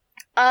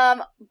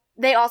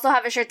 They also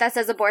have a shirt that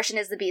says "Abortion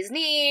is the bee's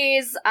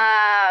knees."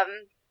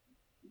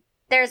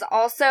 There's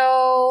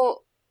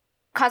also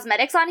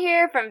cosmetics on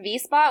here from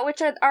V-Spot,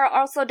 which are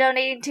also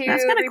donating to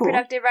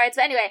reproductive rights.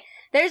 But anyway,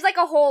 there's like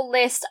a whole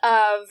list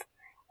of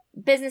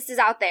businesses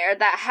out there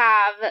that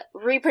have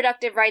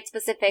reproductive rights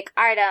specific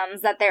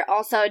items that they're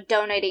also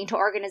donating to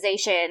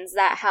organizations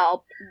that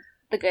help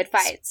the good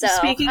fight. So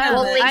speaking of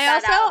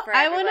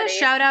I want to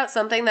shout out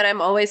something that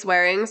I'm always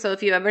wearing. So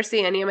if you ever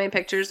see any of my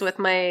pictures with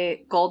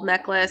my gold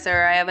necklace,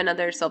 or I have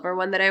another silver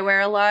one that I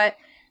wear a lot,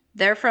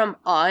 they're from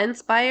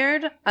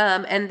Awe-inspired,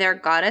 and they're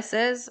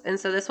goddesses. And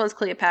so this one's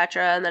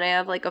Cleopatra, and then I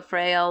have like a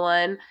Freya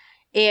one,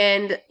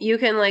 and you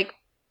can like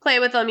play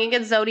with them. You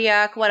can get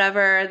zodiac,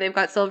 whatever. They've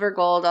got silver,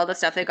 gold, all the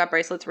stuff. They've got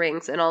bracelets,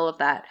 rings, and all of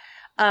that.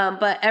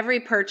 But every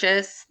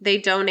purchase, they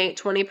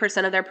donate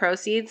 20% of their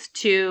proceeds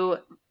to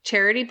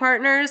charity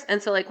partners.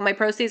 And so like my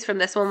proceeds from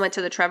this one went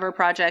to the Trevor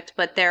Project,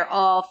 but they're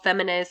all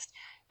feminist,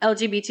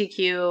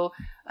 LGBTQ,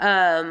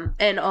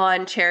 and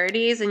on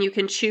charities. And you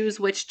can choose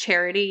which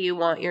charity you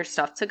want your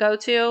stuff to go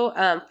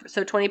to.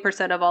 So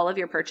 20% of all of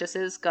your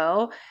purchases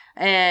go.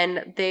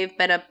 And they've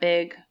been a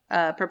big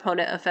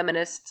proponent of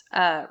feminist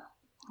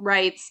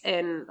rights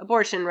and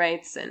abortion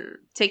rights and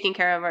taking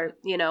care of our,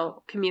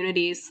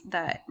 communities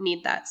that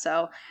need that.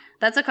 So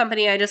that's a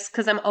company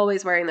because I'm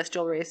always wearing this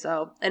jewelry.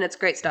 So, and it's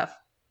great stuff.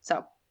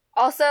 So.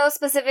 Also,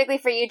 specifically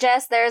for you,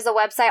 Jess, there's a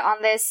website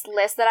on this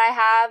list that I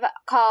have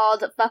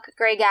called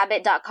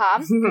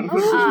fuckgraygabbit.com.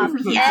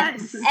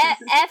 Yes.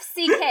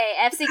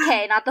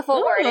 FCK, not the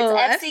full word.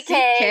 It's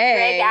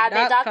FCK,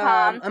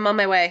 I'm on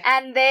my way.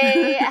 And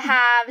they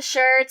have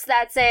shirts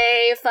that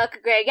say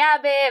fuck Greg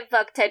Abbott,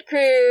 fuck Ted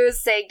Cruz,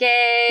 say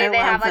gay. They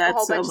have like a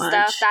whole bunch of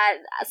stuff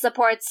that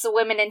supports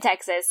women in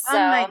Texas. So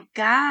oh my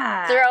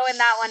god. Throwing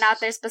that one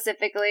out there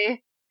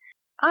specifically.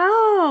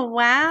 Oh,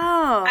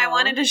 wow. I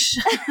wanted to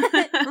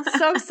I'm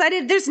so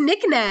excited. There's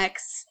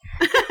knickknacks.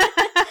 A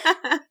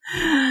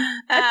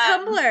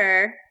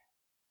Tumblr.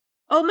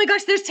 Oh my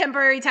gosh, there's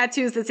temporary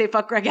tattoos that say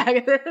fuck Greg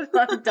Abbott.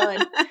 I'm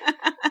done.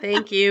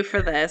 Thank you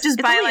for this.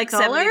 Just buy like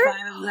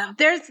 75 of them.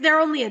 They're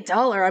only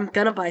 $1. I'm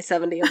gonna buy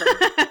 70 of them.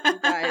 You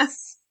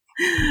guys.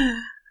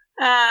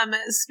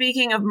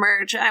 Speaking of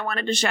merch, I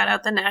wanted to shout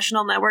out the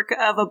National Network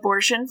of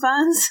Abortion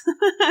Funds.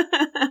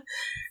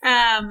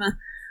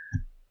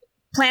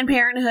 Planned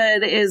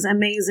Parenthood is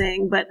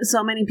amazing, but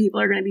so many people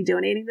are going to be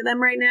donating to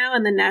them right now,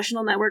 and the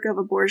National Network of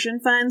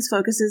Abortion Funds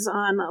focuses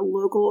on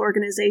local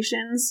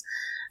organizations.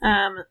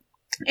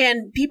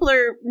 And people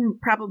are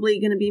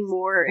probably going to be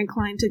more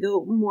inclined to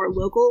go more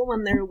local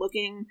when they're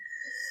looking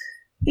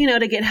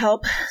to get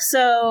help.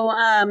 So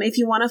if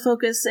you want to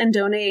focus and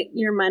donate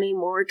your money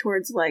more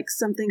towards like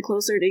something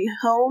closer to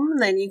home,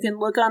 then you can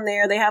look on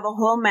there. They have a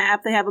whole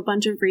map. They have a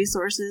bunch of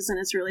resources, and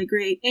it's really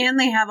great. And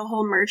they have a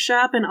whole merch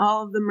shop, and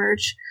all of the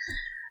merch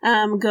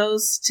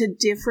goes to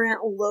different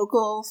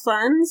local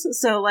funds.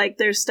 So like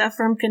there's stuff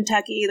from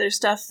Kentucky, there's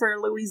stuff for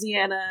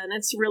Louisiana, and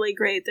it's really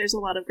great. There's a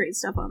lot of great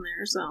stuff on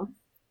there. So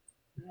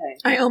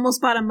I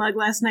almost bought a mug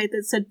last night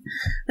that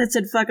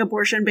said fuck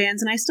abortion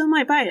bans, and I still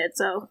might buy it.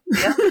 So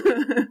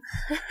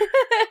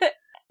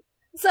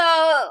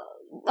So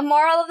the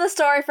moral of the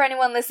story for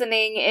anyone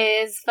listening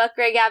is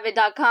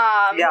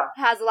fuckgregabbott.com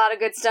has a lot of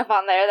good stuff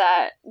on there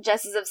that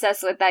Jess is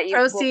obsessed with, that you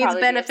proceeds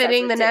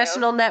benefiting the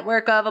National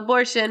Network of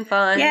Abortion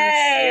Funds.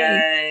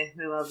 Yay!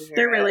 We love to hear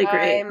They're really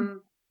great.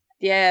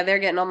 Yeah, they're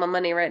getting all my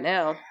money right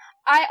now.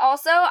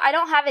 I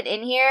don't have it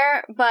in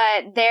here,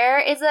 but there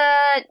is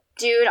a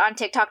dude on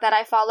TikTok that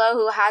I follow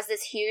who has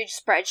this huge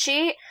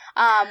spreadsheet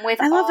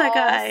with all that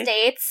guy.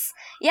 States.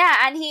 Yeah,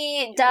 and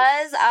he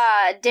does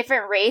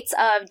different rates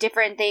of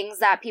different things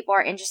that people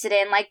are interested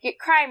in, like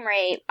crime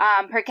rate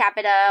per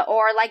capita,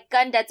 or like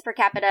gun deaths per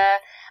capita,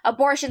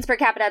 abortions per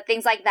capita,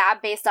 things like that,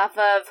 based off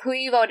of who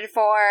you voted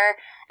for,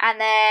 and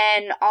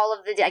then all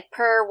of the like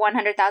per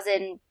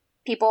 100,000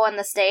 people in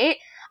the state.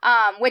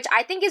 Which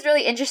I think is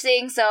really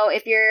interesting. So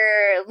if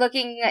you're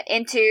looking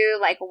into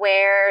like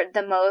where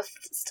the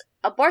most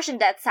abortion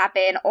deaths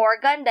happen, or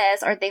gun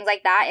deaths, or things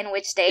like that, in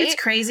which state, it's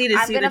crazy to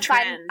see the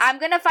trends. I'm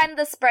gonna find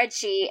the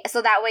spreadsheet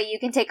so that way you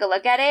can take a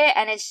look at it,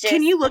 and it's just,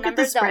 can you look at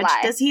the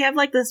spreadsheet? Does he have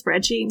like the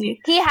spreadsheet?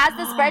 He has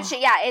the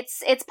spreadsheet. Yeah,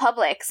 it's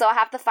public, so I'll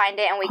have to find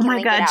it and we can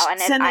link it out. And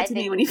send it to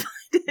me when you find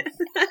it.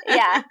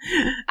 Yeah,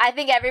 I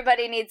think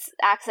everybody needs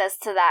access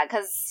to that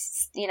because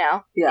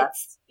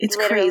it's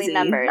literally crazy.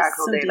 Numbers.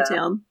 So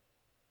detailed.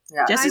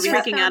 Yeah. Jesse's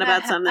freaking out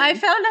about something.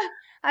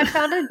 I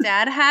found a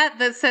dad hat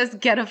that says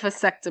 "Get a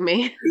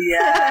vasectomy."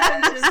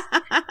 Yeah.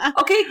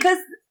 Okay, because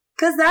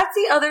that's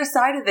the other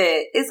side of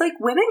it. It's like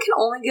women can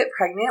only get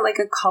pregnant like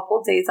a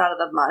couple days out of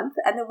the month,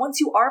 and then once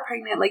you are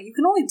pregnant, like you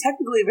can only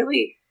technically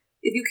really,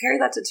 if you carry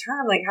that to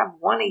term, like have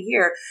one a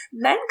year.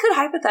 Men could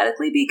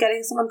hypothetically be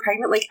getting someone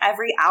pregnant like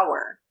every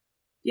hour.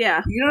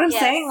 Yeah. You know what I'm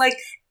saying? Like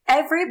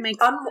every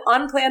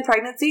unplanned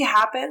pregnancy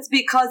happens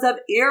because of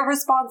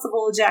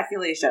irresponsible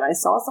ejaculation. I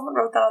saw someone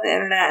wrote that on the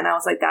internet, and I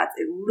was like, that's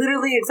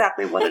literally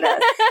exactly what it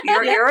is.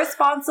 Your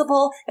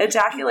irresponsible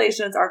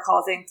ejaculations are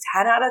causing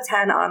 10 out of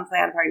 10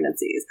 unplanned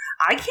pregnancies.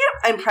 I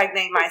can't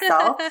impregnate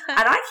myself, and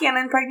I can't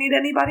impregnate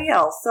anybody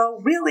else. So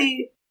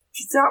really,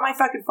 it's not my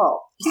fucking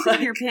fault. Keep it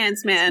in your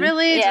pants, man. It's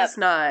really just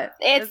not.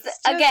 It's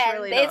again,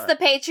 really it's the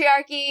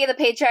patriarchy. The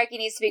patriarchy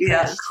needs to be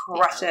crushed. Yeah,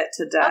 crush it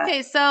to death.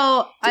 Okay,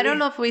 so I don't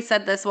know if we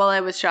said this while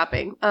I was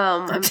shopping.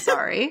 I'm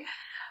sorry.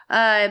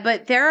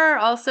 But there are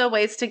also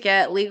ways to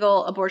get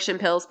legal abortion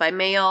pills by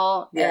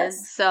mail. Yes.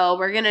 And so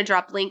we're going to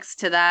drop links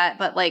to that.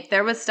 But like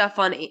there was stuff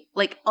on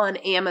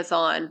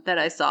Amazon that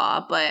I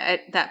saw, but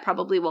that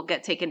probably will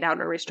get taken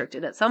down or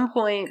restricted at some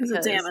point because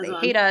it's Amazon.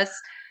 They hate us.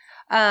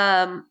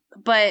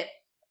 But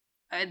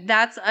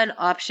that's an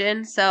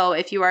option. So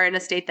if you are in a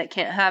state that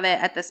can't have it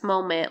at this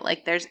moment,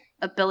 like there's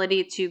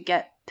ability to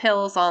get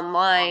pills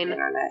online on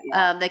the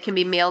internet, that can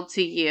be mailed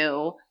to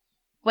you,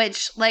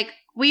 which like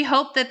we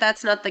hope that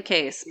that's not the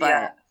case.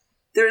 But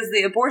there's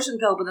the abortion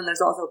pill, but then there's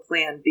also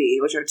Plan B,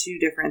 which are two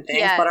different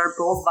things, but are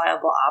both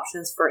viable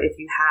options for if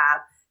you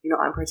have,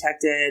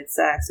 unprotected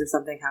sex or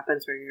something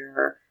happens where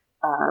you're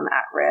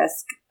at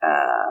risk.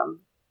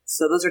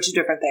 So those are two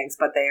different things,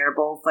 but they are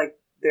both like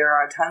there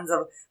are tons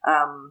of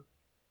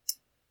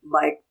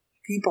like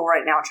people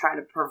right now trying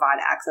to provide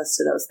access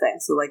to those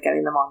things. So like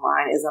getting them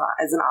online is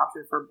an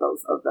option for both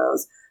of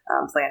those,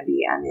 Plan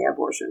B and the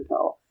abortion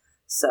pill.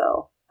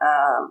 So,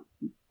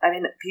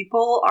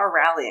 people are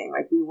rallying,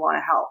 like we want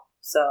to help.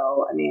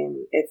 So, I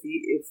mean, if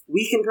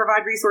we can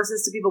provide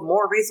resources to people,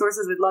 more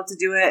resources, we'd love to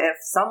do it. If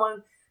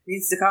someone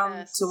needs to come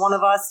to one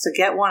of us to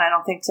get one, I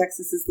don't think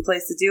Texas is the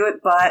place to do it,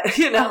 but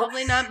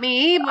probably not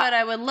me, but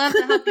I would love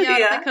to help you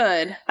out if I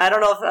could. I don't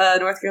know if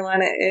North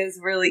Carolina is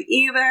really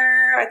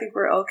either. I think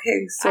we're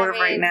okay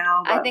right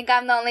now. But I think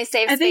I'm the only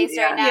safe space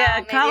right now.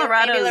 Yeah,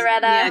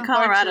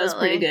 Colorado's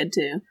pretty good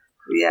too.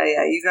 Yeah,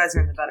 you guys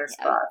are in the better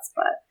spots,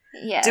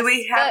 but yes. Do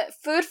we have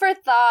food for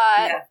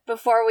thought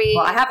before we?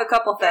 Well, I have a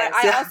couple things.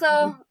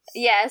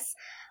 Yes.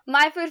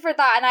 My food for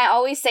thought, and I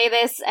always say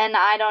this, and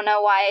I don't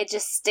know why it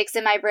just sticks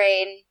in my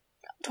brain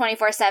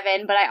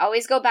 24/7, but I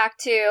always go back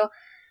to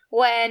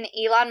when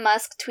Elon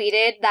Musk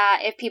tweeted that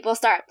if people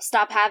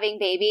stop having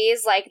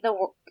babies, like the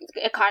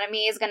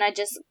economy is gonna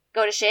just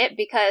go to shit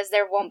because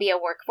there won't be a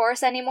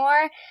workforce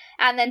anymore.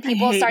 And then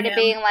people started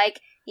being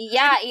like,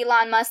 yeah,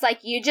 Elon Musk,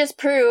 like you just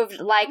proved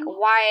like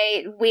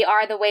why we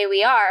are the way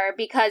we are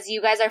because you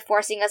guys are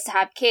forcing us to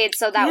have kids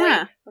so that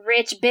way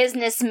rich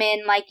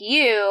businessmen like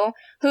you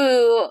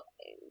who...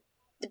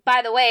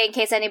 By the way, in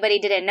case anybody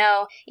didn't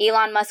know,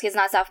 Elon Musk is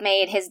not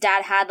self-made. His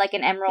dad had like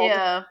an emerald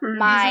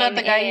mine He's not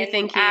the guy in you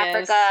think he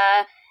Africa,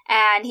 is.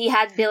 and he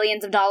had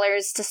billions of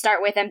dollars to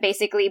start with and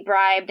basically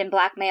bribed and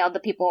blackmailed the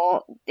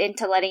people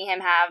into letting him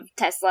have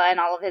Tesla and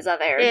all of his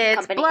other companies.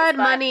 It's blood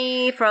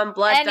money from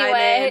blood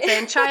diamonds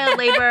and child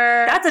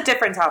labor. That's a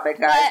different topic,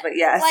 guys, but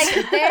yes.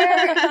 Like,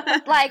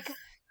 they're, like,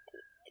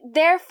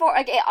 therefore,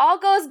 like, it all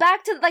goes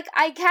back to, like,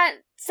 I can't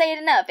say it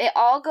enough. It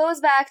all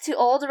goes back to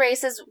old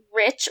racist,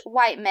 rich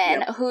white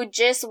men who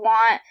just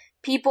want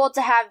people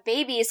to have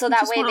babies so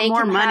that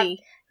way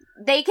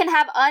they can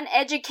have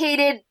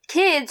uneducated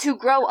kids who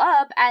grow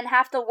up and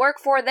have to work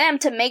for them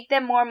to make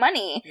them more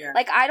money. Yeah.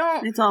 Like,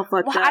 it's all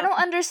fucked up. I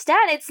don't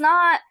understand. It's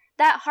not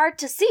that hard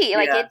to see.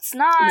 Like, it's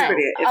not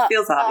it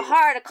feels a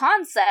hard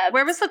concept.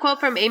 Where was the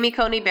quote from Amy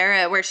Coney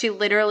Barrett where she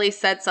literally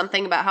said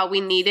something about how we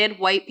needed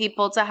white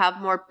people to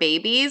have more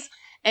babies?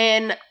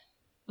 And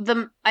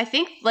I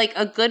think, like,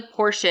 a good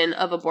portion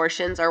of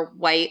abortions are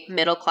white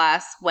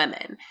middle-class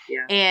women.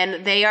 Yeah.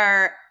 And they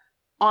are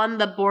on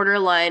the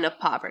borderline of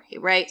poverty,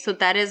 right? So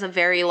that is a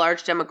very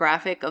large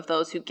demographic of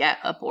those who get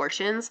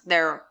abortions.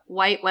 They're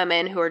white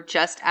women who are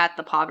just at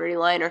the poverty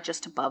line or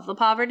just above the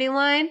poverty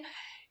line.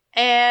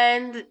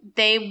 And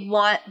they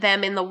want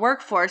them in the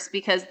workforce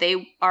because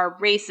they are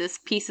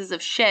racist pieces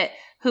of shit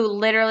who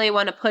literally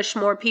want to push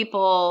more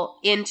people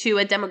into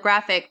a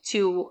demographic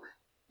to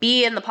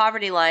be in the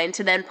poverty line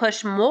to then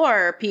push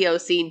more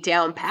POC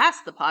down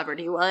past the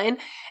poverty line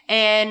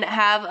and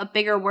have a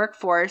bigger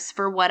workforce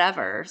for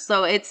whatever.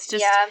 So it's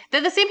just,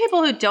 they're the same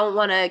people who don't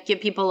want to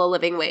give people a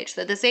living wage.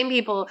 They're the same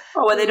people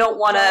who they don't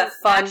want to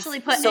fund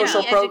actually put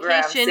social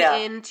programs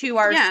education into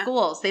our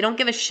schools. They don't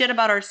give a shit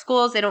about our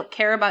schools. They don't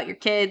care about your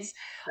kids.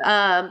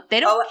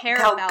 They don't care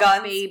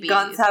about babies.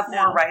 Guns have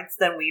more rights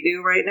than we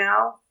do right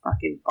now.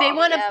 Fucking they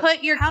want to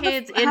put your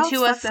kids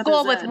into a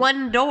school with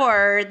one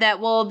door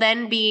that will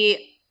then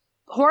be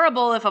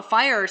horrible if a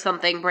fire or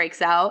something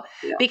breaks out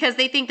because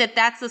they think that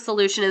that's the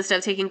solution instead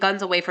of taking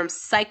guns away from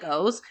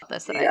psychos.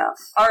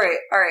 All right.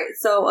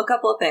 So a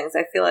couple of things.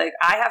 I feel like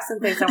I have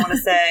some things I want to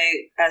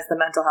say as the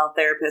mental health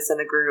therapist in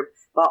the group,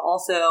 but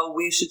also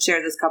we should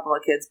share this couple of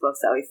kids' books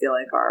that we feel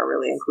like are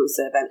really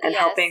inclusive and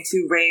helping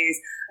to raise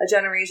a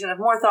generation of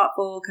more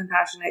thoughtful,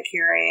 compassionate,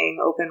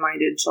 caring,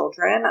 open-minded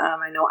children.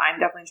 I know I'm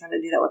definitely trying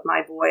to do that with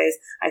my boys.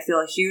 I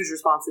feel a huge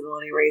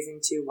responsibility raising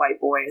two white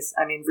boys.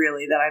 I mean,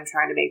 really, that I'm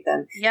trying to make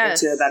them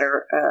into a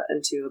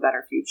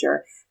better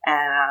future.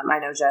 And I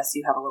know, Jess,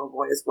 you have a little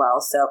boy as well.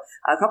 So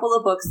a couple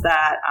of books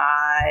that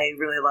I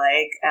really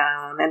like,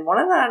 and one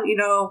of them, you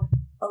know,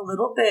 a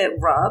little bit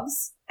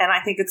rubs, and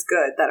I think it's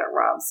good that it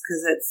rubs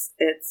because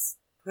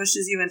it's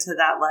pushes you into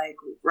that, like,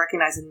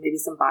 recognizing maybe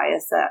some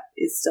bias that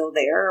is still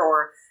there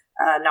or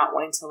not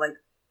wanting to, like,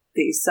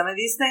 face some of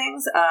these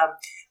things.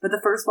 But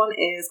the first one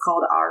is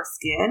called Our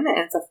Skin,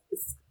 and it's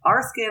Our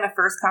Skin, a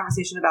first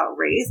conversation about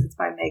race. It's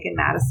by Megan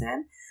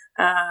Madison.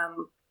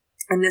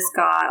 And this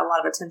got a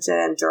lot of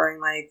attention during,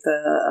 like,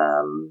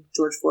 the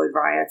George Floyd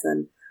riots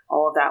and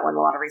all of that, when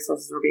a lot of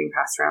resources were being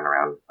passed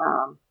around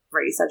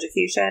race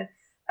education.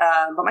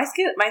 But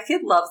my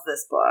kid loves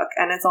this book,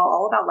 and it's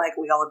all about, like,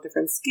 we all have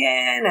different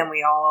skin,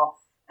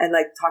 and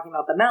like talking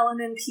about the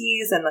melanin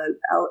piece, and the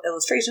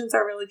illustrations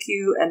are really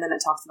cute, and then it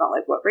talks about,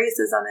 like, what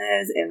racism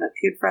is in a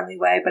kid friendly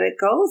way, but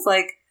it goes,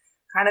 like,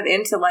 kind of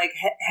into, like,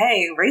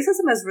 hey,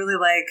 racism is really,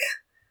 like,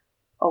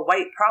 a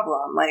white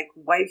problem. Like,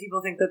 white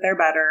people think that they're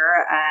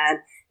better, and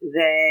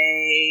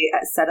they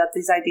set up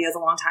these ideas a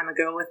long time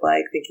ago with,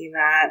 like, thinking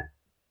that,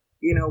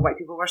 you know, white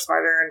people were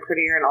smarter and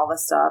prettier and all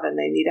this stuff, and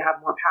they need to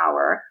have more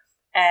power.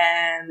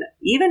 And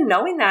even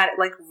knowing that,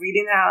 like,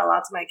 reading that out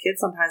loud to my kids,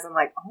 sometimes I'm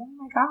like, oh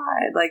my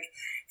God, like,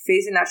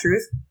 facing that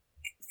truth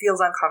feels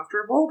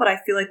uncomfortable, but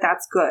I feel like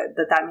that's good.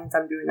 That means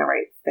I'm doing the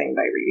right thing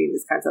by reading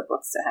these kinds of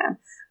books to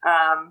him.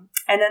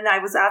 And then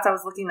as I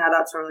was looking that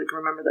up to, like,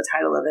 remember the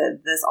title of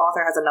it, this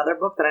author has another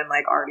book that I'm,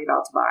 like, already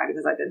about to buy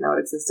because I didn't know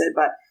it existed,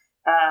 but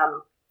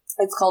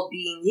it's called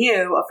Being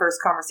You, a first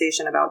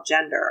conversation about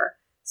gender.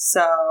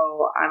 So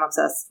I'm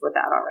obsessed with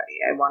that already.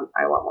 I want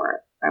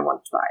more. I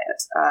want to buy it.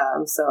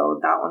 So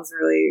that one's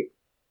really,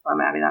 I'm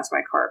adding that to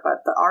my cart,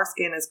 but the Our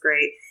Skin is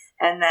great.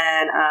 And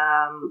then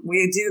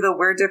we do the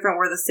We're Different,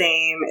 We're the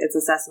Same. It's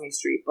a Sesame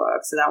Street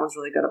book. So that one's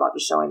really good about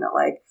just showing that,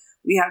 like,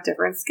 we have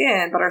different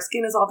skin, but our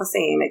skin is all the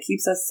same. It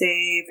keeps us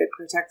safe. It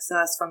protects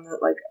us from the,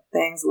 like,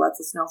 things,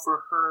 lets us know if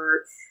we're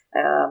hurt.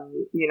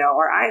 You know,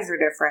 our eyes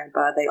are different,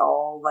 but they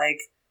all, like,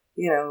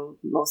 you know,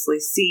 mostly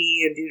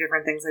see and do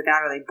different things like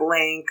that, or they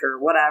blink or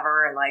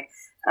whatever. And, like,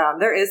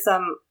 there is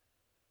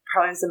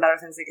probably some better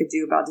things they could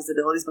do about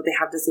disabilities, but they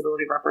have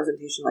disability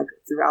representation, like,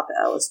 throughout the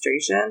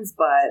illustrations.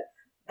 But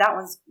that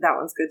one's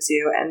good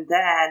too. And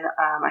then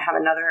I have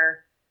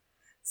another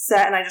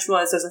set, and I just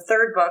realized there's a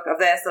third book of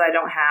this that I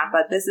don't have,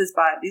 but these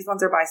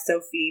ones are by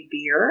Sophie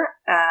Beer.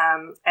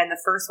 And the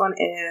first one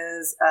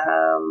is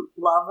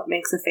Love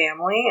Makes a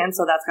Family. And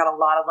so that's got a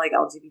lot of, like,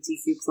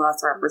 LGBTQ plus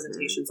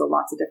representation. So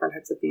lots of different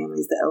types of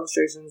families. The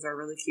illustrations are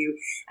really cute.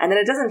 And then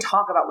it doesn't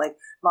talk about, like,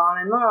 mom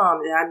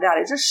and dad.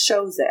 It just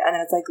shows it. And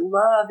then it's like,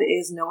 love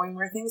is knowing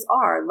where things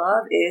are.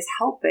 Love is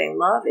helping.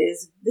 Love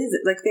is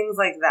visit, like, things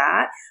like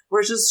that.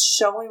 We're just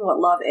showing what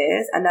love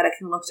is and that it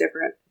can look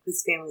different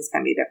because families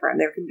can be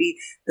different. There can be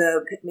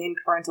the main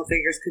parental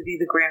figures could be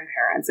the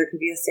grandparents. There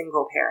could be a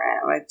single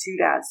parent, like 2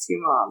 dads, 2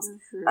 moms.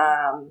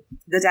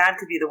 The dad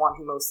could be the one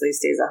who mostly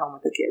stays at home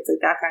with the kids,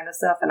 like that kind of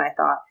stuff. And I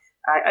thought,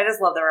 I just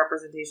love the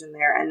representation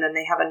there. And then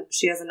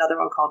she has another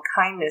one called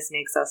Kindness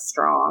Makes Us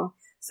Strong.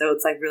 So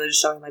it's like really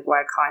just showing like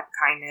why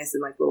kindness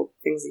and like little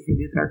things you can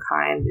do that are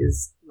kind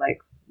is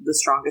like the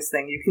strongest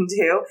thing you can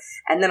do.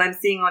 And then I'm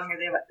seeing on here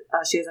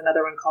she has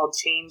another one called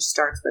Change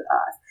Starts With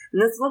Us.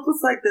 And this looks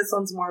like this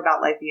one's more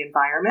about like the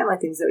environment, like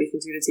things that we can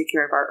do to take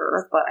care of our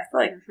earth. But I feel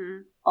like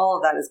all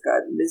of that is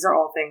good. These are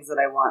all things that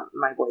I want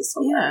my boys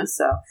to learn.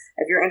 So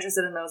if you're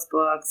interested in those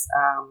books,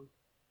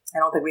 I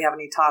don't think we have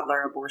any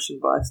toddler abortion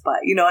books, but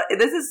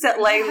this is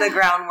laying the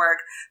groundwork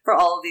for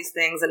all of these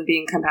things and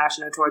being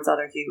compassionate towards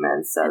other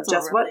humans. So it's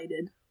just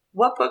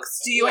what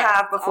books do you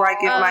have before I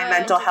give my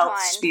mental health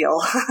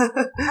spiel?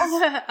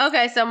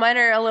 Okay, so mine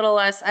are a little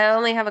less. I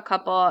only have a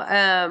couple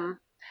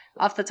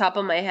off the top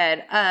of my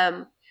head.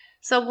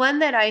 So one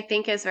that I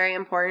think is very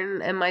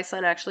important and my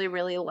son actually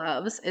really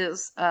loves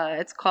is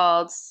it's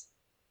called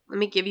Let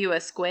Me Give You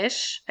a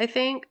Squish, I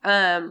think.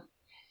 And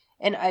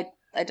I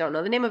don't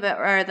know the name of it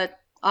or the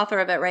author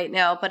of it right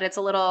now, but it's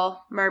a little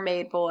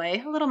mermaid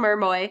boy,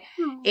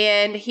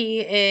 and he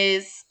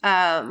is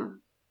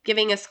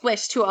giving a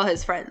squish to all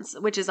his friends,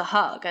 which is a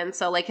hug. And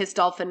so like his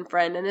dolphin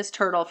friend and his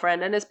turtle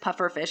friend and his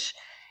pufferfish,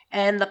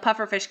 and the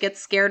pufferfish gets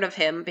scared of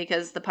him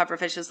because the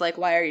pufferfish is like,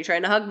 why are you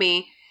trying to hug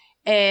me?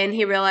 And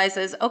he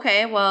realizes,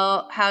 okay,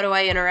 well, how do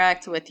I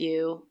interact with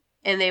you?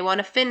 And they want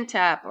a fin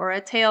tap or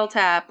a tail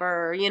tap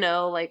or,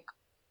 like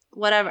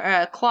whatever,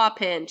 a claw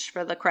pinch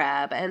for the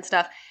crab and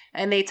stuff.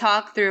 And they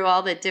talk through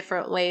all the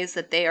different ways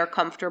that they are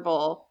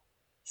comfortable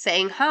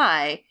saying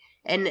hi.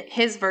 And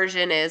his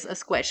version is a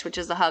squish, which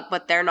is a hug,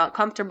 but they're not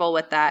comfortable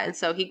with that. And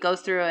so he goes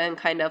through and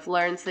kind of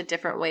learns the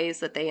different ways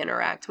that they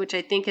interact, which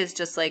I think is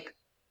just like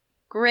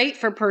great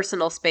for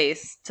personal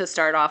space to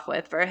start off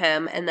with for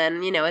him. And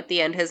then, at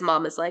the end, his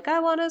mom is like, I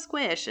want a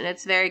squish. And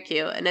it's very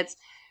cute. And it's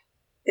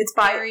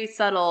very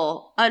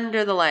subtle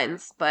under the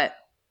lines, but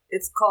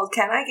it's called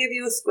Can I Give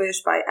You a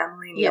Squish by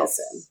Emily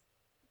Nielsen.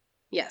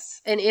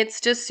 Yes. And it's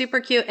just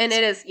super cute. And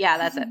it is,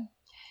 that's it.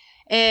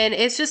 And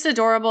it's just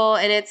adorable.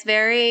 And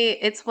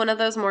it's one of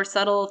those more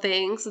subtle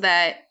things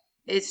that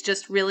it's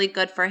just really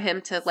good for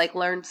him to like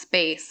learn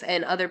space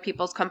and other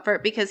people's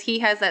comfort, because he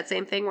has that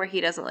same thing where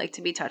he doesn't like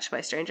to be touched by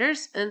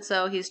strangers. And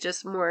so he's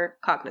just more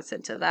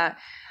cognizant of that.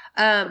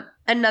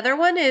 Another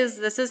one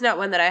this is not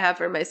one that I have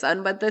for my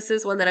son, but this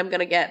is one that I'm going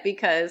to get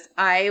because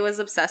I was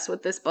obsessed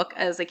with this book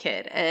as a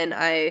kid. And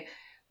I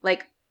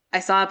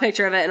saw a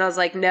picture of it and I was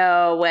like,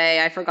 no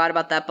way, I forgot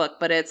about that book,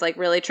 but it's like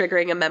really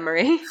triggering a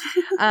memory.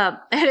 And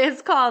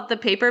it's called The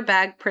Paper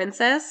Bag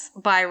Princess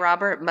by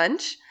Robert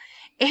Munsch.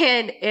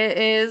 And it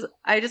is,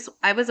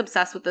 I was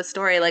obsessed with this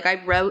story. Like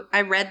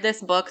I read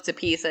this book to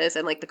pieces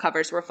and like the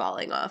covers were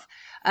falling off.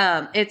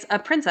 It's a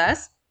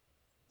princess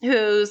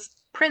whose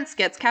prince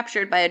gets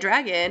captured by a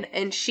dragon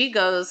and she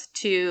goes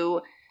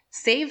to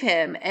save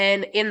him.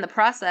 And in the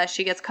process,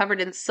 she gets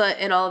covered in soot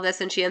and all of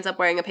this, and she ends up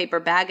wearing a paper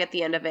bag at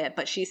the end of it,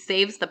 but she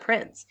saves the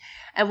prince.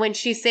 And when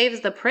she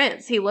saves the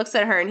prince, he looks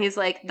at her and he's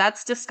like,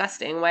 that's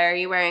disgusting. Why are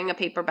you wearing a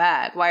paper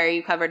bag? Why are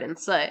you covered in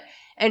soot?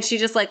 And she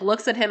just like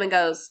looks at him and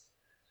goes,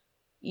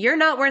 you're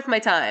not worth my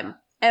time.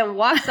 And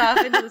walks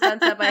off into the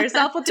sunset by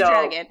herself with the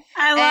dragon.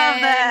 I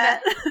love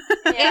that.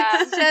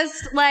 It's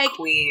just like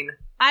Queen.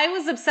 I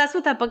was obsessed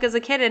with that book as a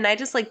kid, and I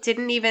just like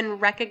didn't even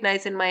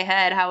recognize in my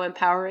head how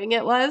empowering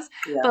it was.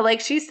 Yeah. But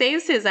like she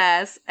saves his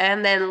ass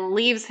and then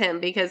leaves him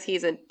because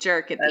he's a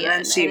jerk at the end. And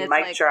then she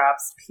mic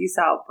drops. Peace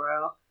out,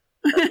 bro.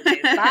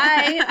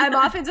 Bye. I'm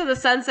off into the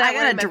sunset. I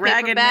got a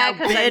dragon now,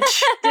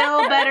 bitch.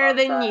 Still better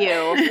than you.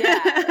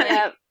 Yeah.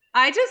 Yep.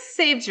 I just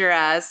saved your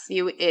ass,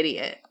 you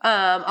idiot.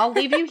 I'll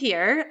leave you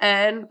here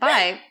and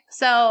bye.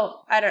 So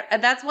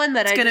that's one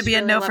that it's gonna be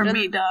really a no from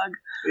me, dog.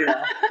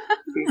 Yeah.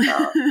 Peace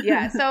out.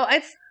 Yeah. So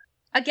it's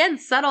again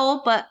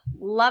subtle, but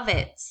love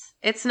it.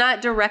 It's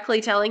not directly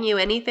telling you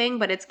anything,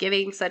 but it's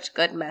giving such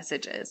good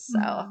messages.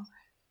 So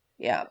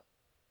yeah.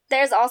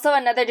 There's also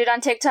another dude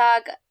on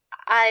TikTok.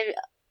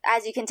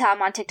 As you can tell,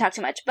 I'm on TikTok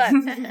too much, but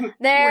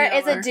there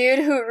is a dude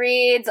who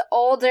reads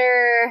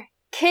older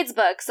kids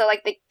books, so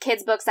like the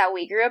kids books that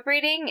we grew up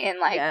reading in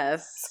like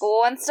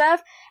school and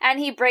stuff, and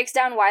he breaks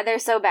down why they're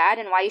so bad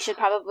and why you should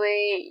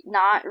probably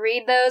not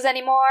read those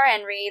anymore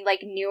and read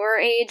like newer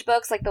age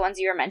books like the ones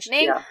you were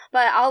mentioning.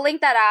 But I'll link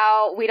that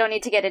out. We don't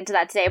need to get into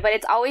that today, but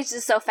it's always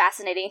just so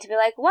fascinating to be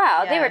like,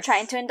 wow, they were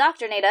trying to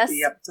indoctrinate us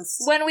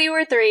when we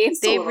were 3.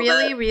 They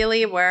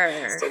really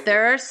were.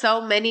 There are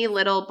so many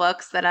little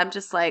books that I'm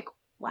just like,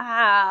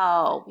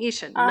 wow, we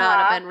should not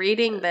have been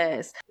reading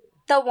this.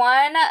 The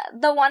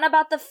one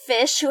about the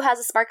fish who has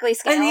a sparkly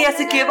scale. And he has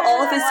to give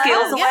all of his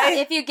scales away.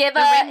 If you give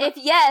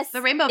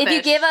the rainbow fish. If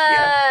you give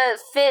a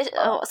fish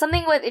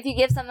if you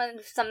give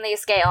something a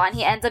scale and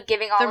he ends up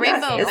giving all the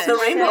rainbow fish. It's the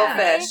rainbow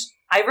fish.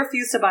 I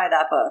refuse to buy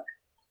that book.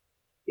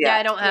 Yeah,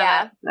 I don't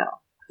have it. No.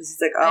 He's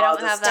like, I'll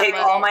just take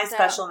all my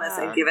specialness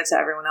and give it to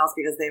everyone else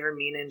because they were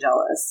mean and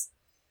jealous.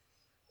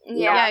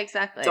 Yeah,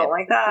 exactly. Don't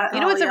like that. You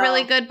know what's a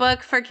really good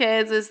book for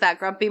kids is that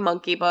Grumpy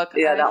Monkey book.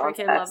 Yeah, I that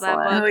freaking one's love that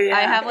book. excellent. Oh, yeah.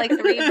 I have like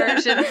 3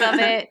 versions of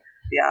it.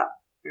 Yeah.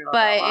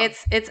 But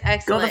it's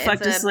excellent. Go the fuck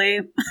to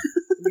sleep.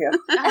 Yeah.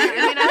 I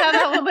mean, I have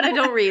that one, but I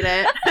don't read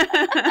it.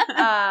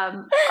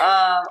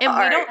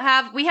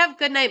 And we have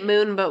Goodnight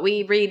Moon, but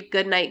we read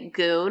Goodnight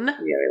Goon. Yeah,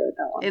 we like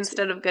that one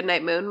instead of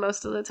Goodnight Moon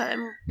most of the time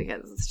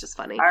because it's just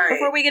funny. All right.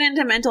 Before we get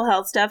into mental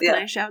health stuff, can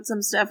I shout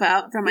some stuff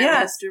out from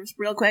my list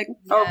real quick?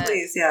 Oh,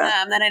 please,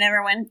 yeah. That I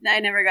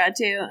never got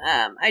to.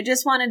 I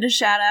just wanted to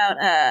shout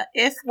out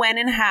If, When,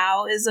 and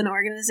How is an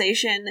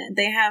organization.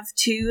 They have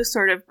 2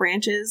 sort of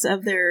branches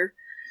of their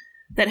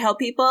that help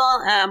people.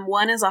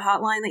 One is a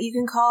hotline that you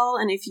can call,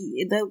 and if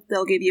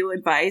they'll give you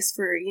advice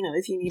for,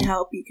 if you need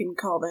help, you can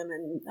call them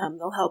and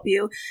they'll help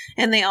you.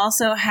 And they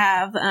also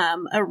have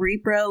a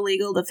Repro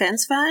Legal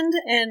Defense Fund,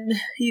 and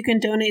you can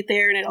donate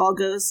there, and it all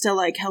goes to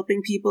like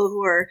helping people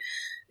who are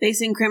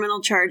facing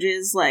criminal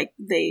charges, like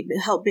they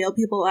help bail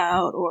people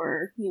out,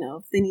 or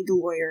if they need to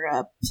lawyer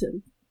up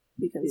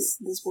because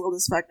this world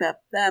is fucked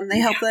up. They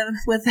help them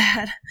with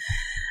that.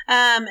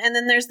 And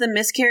then there's the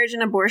Miscarriage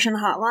and Abortion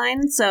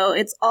Hotline. So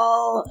it's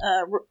all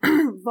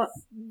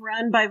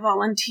run by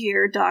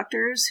volunteer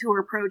doctors who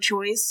are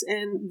pro-choice,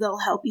 and they'll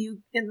help you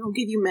and they'll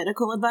give you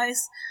medical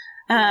advice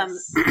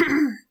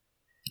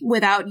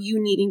without you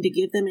needing to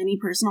give them any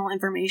personal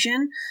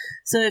information.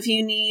 So if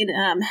you need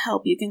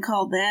help, you can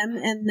call them.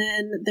 And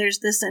then there's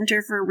the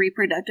Center for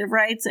Reproductive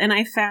Rights, and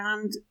I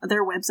found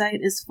their website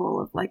is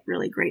full of like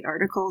really great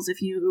articles if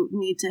you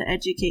need to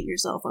educate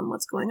yourself on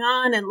what's going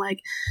on and like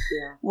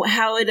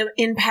how it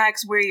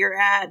impacts where you're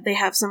at. They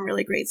have some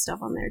really great stuff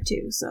on there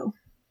too. So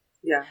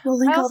yeah, we'll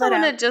link all that out. I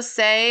also want to just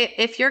say,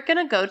 if you're going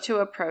to go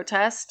to a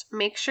protest,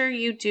 make sure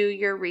you do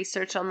your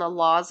research on the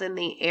laws in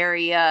the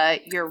area,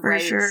 your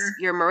rights,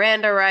 your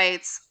Miranda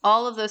rights,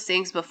 all of those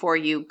things before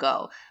you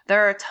go.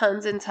 There are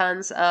tons and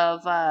tons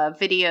of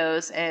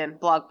videos and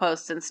blog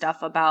posts and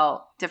stuff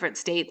about different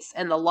states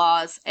and the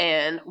laws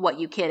and what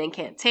you can and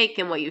can't take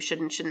and what you should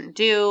and shouldn't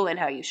do and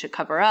how you should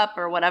cover up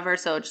or whatever.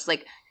 So just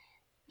like,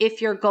 if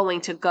you're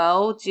going to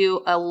go,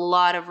 do a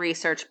lot of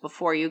research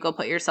before you go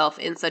put yourself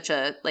in such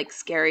a like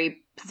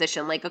scary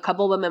position. Like a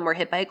couple women were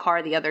hit by a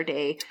car the other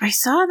day. I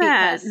saw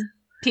that.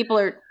 People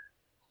are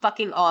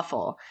fucking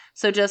awful.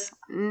 So just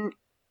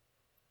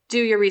do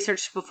your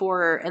research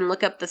before and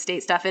look up the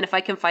state stuff. And if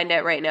I can find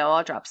it right now,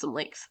 I'll drop some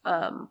links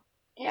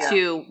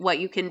to what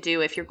you can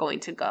do if you're going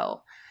to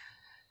go.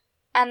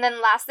 And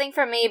then last thing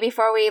for me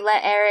before we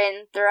let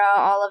Erin throw out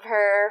all of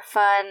her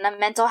fun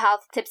mental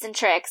health tips and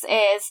tricks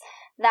is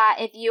that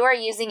if you are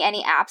using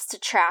any apps to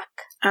track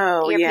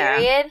your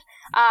period,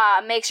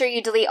 make sure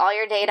you delete all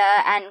your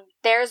data. And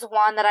there's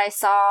one that I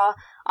saw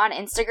on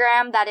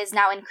Instagram that is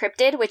now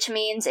encrypted, which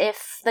means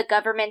if the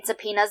government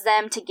subpoenas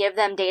them to give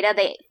them data,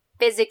 they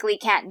physically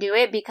can't do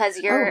it because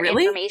your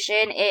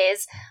information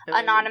is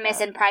anonymous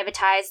and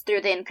privatized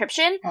through the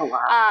encryption. Oh,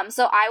 wow.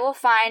 So I will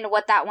find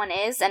what that one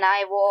is, and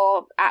I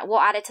will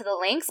add it to the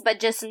links,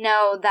 but just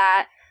know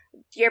that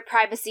your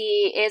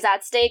privacy is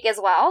at stake as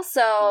well.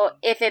 So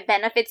if it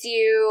benefits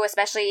you,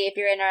 especially if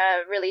you're in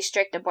a really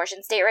strict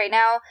abortion state right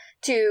now,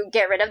 to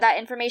get rid of that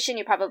information,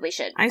 you probably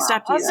should. I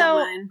stopped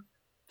using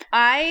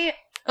mine.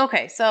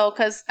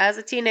 Because as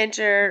a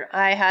teenager,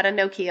 I had a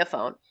Nokia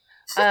phone.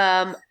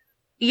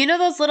 You know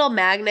those little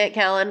magnet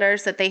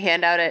calendars that they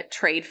hand out at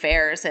trade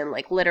fairs and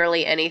like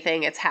literally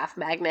anything, it's half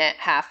magnet,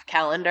 half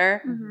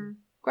calendar? Mm-hmm.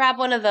 Grab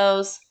one of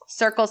those,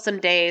 circle some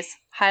days,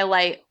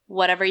 highlight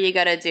whatever you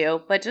gotta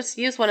do, but just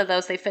use one of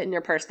those. They fit in your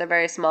purse. They're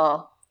very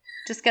small.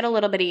 Just get a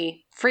little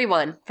bitty free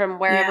one from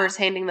wherever's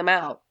handing them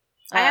out.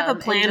 I have a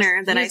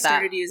planner that I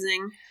started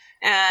using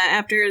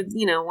after,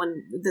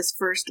 when this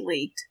first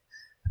leaked.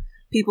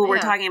 People were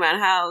talking about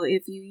how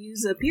if you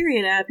use a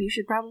period app, you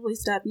should probably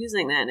stop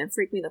using that. And it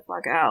freaked me the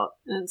fuck out.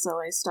 And so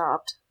I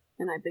stopped.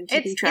 And I've been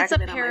keeping track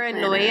of it on my planner. It's a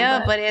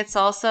paranoia, but it's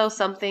also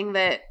something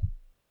that...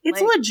 It's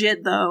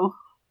legit, though.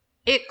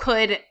 It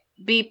could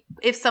be...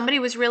 If somebody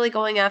was really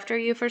going after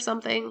you for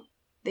something,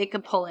 they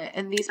could pull it.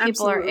 And these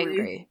people are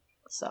angry.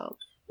 So...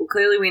 Well,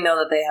 clearly we know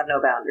that they have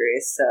no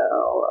boundaries,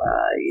 so,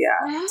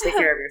 take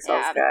care of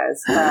yourselves,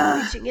 guys.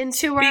 Reaching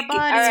into our body.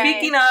 Right.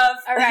 Speaking of...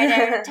 All right,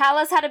 Erin, tell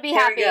us how to be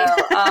happy. There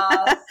we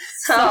go.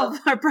 Solve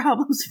our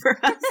problems for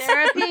us.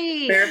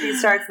 Therapy. Therapy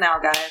starts now,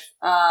 guys.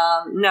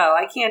 No,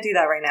 I can't do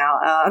that right now,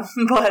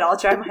 but I'll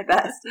try my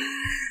best.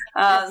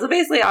 So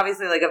basically,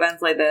 obviously, like,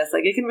 events like this,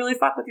 like, it can really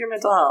fuck with your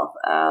mental health.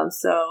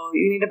 So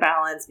you need to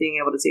balance being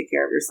able to take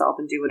care of yourself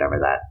and do whatever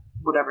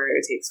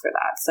it takes for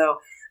that. So...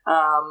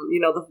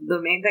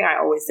 the main thing I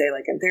always say,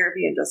 like in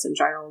therapy and just in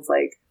general, is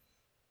like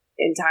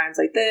in times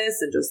like this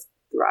and just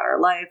throughout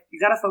our life, you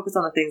got to focus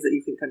on the things that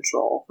you can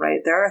control, right?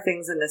 There are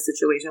things in this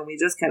situation we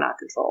just cannot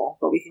control,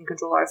 but we can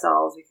control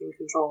ourselves. We can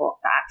control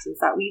the actions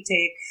that we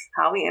take,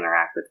 how we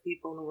interact with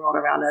people in the world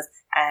around us,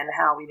 and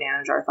how we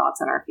manage our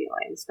thoughts and our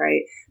feelings,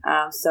 right?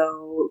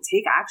 So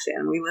take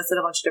action. We listed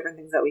a bunch of different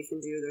things that we can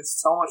do. There's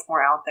so much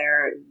more out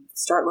there.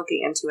 Start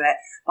looking into it,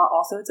 but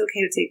also it's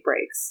okay to take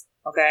breaks.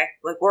 Okay?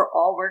 Like, we're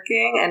all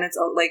working, and it's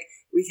like,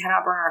 we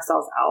cannot burn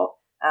ourselves out.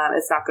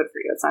 It's not good for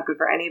you. It's not good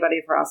for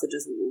anybody for us to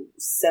just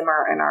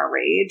simmer in our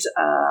rage.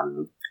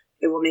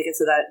 It will make it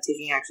so that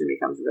taking action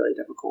becomes really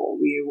difficult.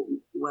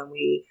 When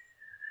we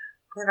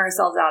burn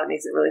ourselves out, it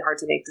makes it really hard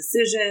to make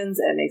decisions.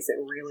 It makes it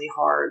really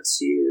hard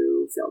to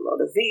feel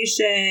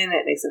motivation.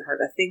 It makes it hard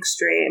to think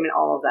straight. I mean,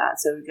 all of that.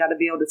 So we've got to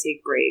be able to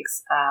take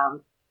breaks.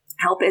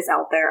 Help is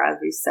out there, as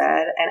we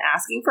said, and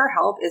asking for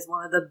help is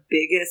one of the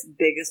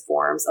biggest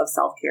forms of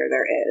self-care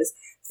there is.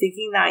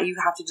 Thinking that you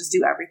have to just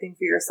do everything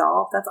for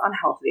yourself, that's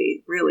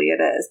unhealthy. Really,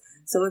 it is.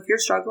 So if you're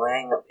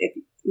struggling, if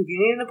you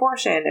need an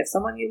abortion, if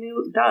someone you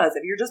knew does,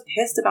 if you're just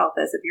pissed about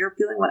this, if you're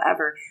feeling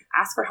whatever,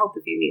 ask for help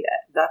if you need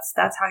it.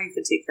 That's how you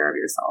can take care of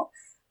yourself.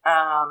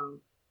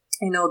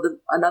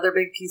 Another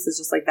big piece is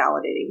just like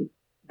validating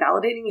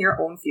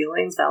your own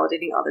feelings,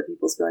 validating other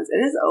people's feelings.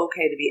 It is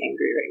okay to be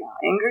angry right now.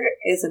 Anger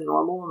is a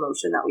normal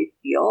emotion that we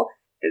feel.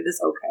 It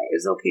is okay.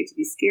 It is okay to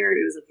be scared.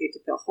 It is okay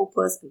to feel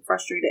hopeless and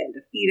frustrated and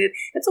defeated.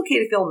 It's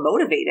okay to feel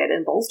motivated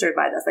and bolstered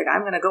by this. Like,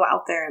 I'm going to go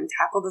out there and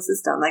tackle the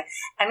system. Like,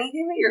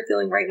 anything that you're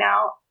feeling right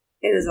now,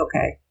 it is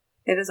okay.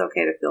 It is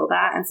okay to feel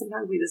that. And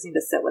sometimes we just need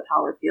to sit with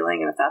how we're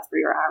feeling. And if that's where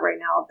you're at right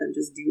now, then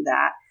just do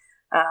that.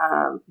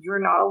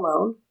 You're not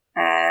alone.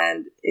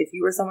 And if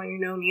you or someone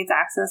you know needs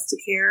access to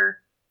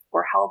care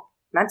or help,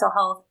 mental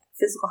health,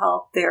 physical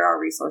health, there are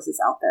resources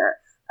out there.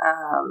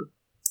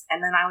 And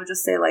then I would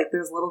just say, like,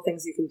 there's little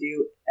things you can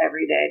do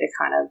every day to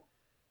kind of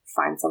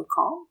find some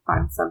calm,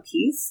 find some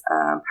peace.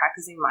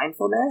 Practicing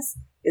mindfulness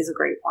is a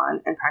great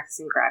one, and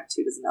practicing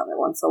gratitude is another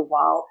one. So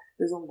while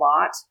there's a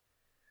lot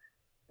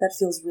that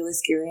feels really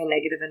scary and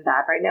negative and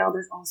bad right now,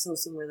 there's also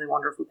some really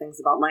wonderful things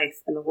about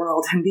life and the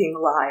world and being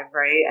alive,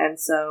 right? And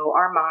so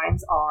our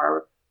minds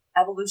are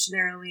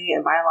evolutionarily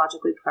and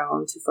biologically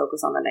prone to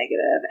focus on the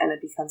negative, and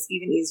it becomes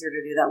even easier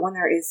to do that when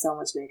there is so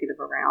much negative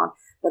around.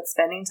 But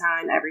spending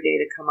time every day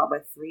to come up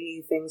with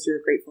 3 things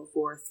you're grateful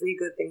for, 3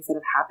 good things that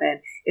have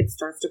happened, it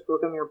starts to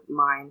program your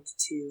mind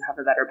to have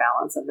a better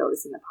balance of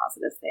noticing the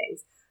positive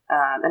things.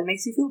 And it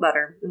makes you feel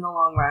better in the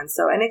long run.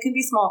 So, and it can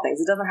be small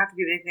things. It doesn't have to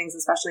be big things,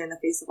 especially in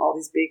the face of all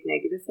these big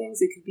negative things.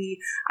 It could be,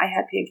 I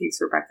had pancakes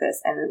for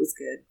breakfast and it was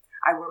good.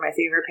 I wore my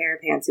favorite pair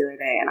of pants the other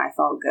day and I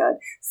felt good.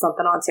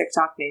 Something on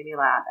TikTok made me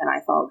laugh and I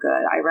felt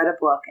good. I read a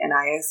book and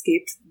I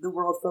escaped the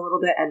world for a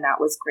little bit and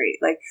that was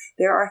great. Like,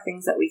 there are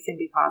things that we can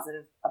be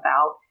positive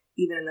about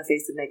even in the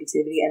face of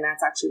negativity, and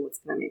that's actually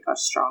what's going to make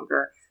us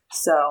stronger.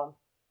 So,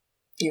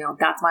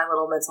 that's my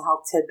little mental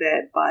health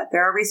tidbit. But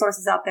there are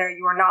resources out there.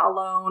 You are not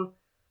alone.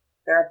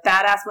 There are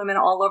badass women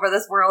all over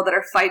this world that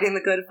are fighting the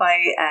good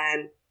fight,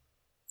 and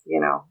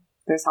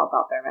there's help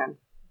out there, man.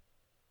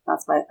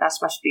 That's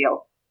my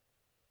spiel.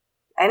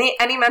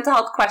 Any mental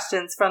health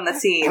questions from the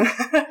team?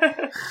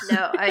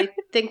 No, I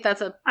think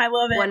that's I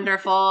love it.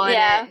 Wonderful.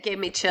 And it gave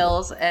me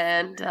chills.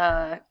 And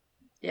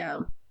yeah.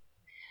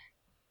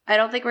 I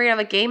don't think we're going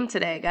to have a game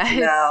today, guys.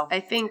 No. I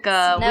think we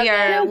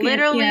are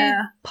literally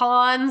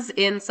pawns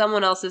in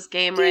someone else's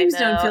game Games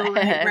right now. Don't feel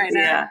right now.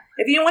 Yeah.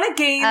 If you want a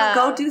game,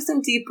 go do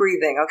some deep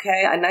breathing,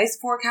 okay? A nice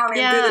 4 count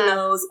in through the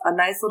nose, a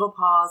nice little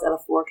pause, and a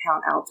 4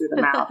 count out through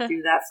the mouth.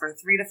 Do that for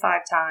 3 to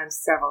 5 times,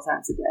 several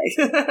times a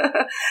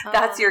day.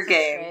 That's your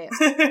game.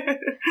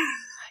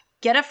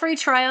 Get a free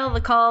trial of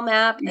the Calm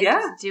app and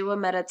just do a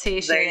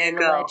meditation and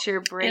let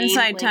your brain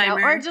Inside timer.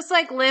 Out. Or just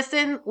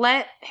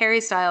let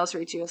Harry Styles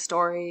read you a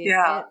story.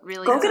 Yeah. It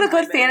really go get a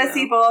good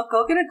fantasy book.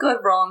 Go get a good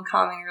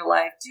rom-com in your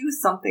life. Do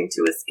something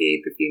to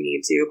escape if you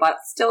need to, but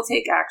still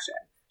take action.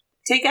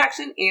 Take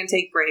action and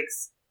take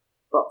breaks.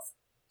 Both.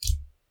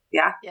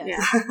 Yeah?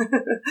 Yes.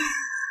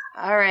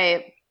 All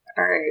right.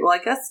 Well, I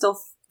guess still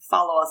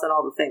follow us on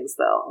all the things,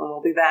 though, and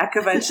we'll be back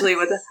eventually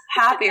with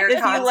happier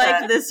content. If you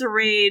like this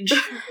rage,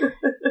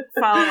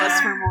 follow us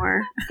for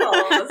more.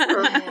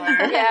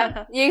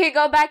 Yeah, you can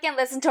go back and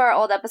listen to our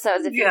old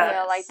episodes if you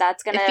feel like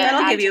that's gonna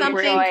give you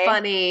something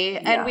funny.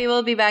 And we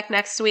will be back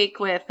next week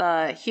with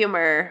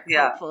humor,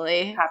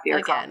 hopefully.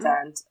 Happier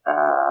content.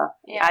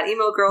 At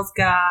Emo Girls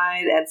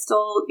Guide, and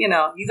still, you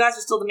guys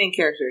are still the main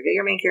character. Get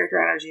your main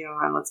character energy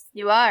on.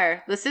 You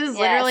are. This is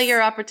literally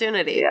your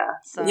opportunity. Yeah.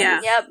 So.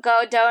 Yep.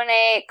 Go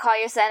donate. Call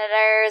your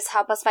senators.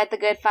 Help us fight the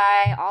good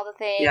fight. All the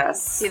things.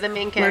 Yes. See the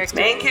main character.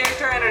 Main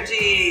character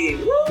energy.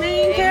 Woo!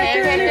 Main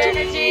character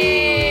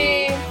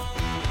energy.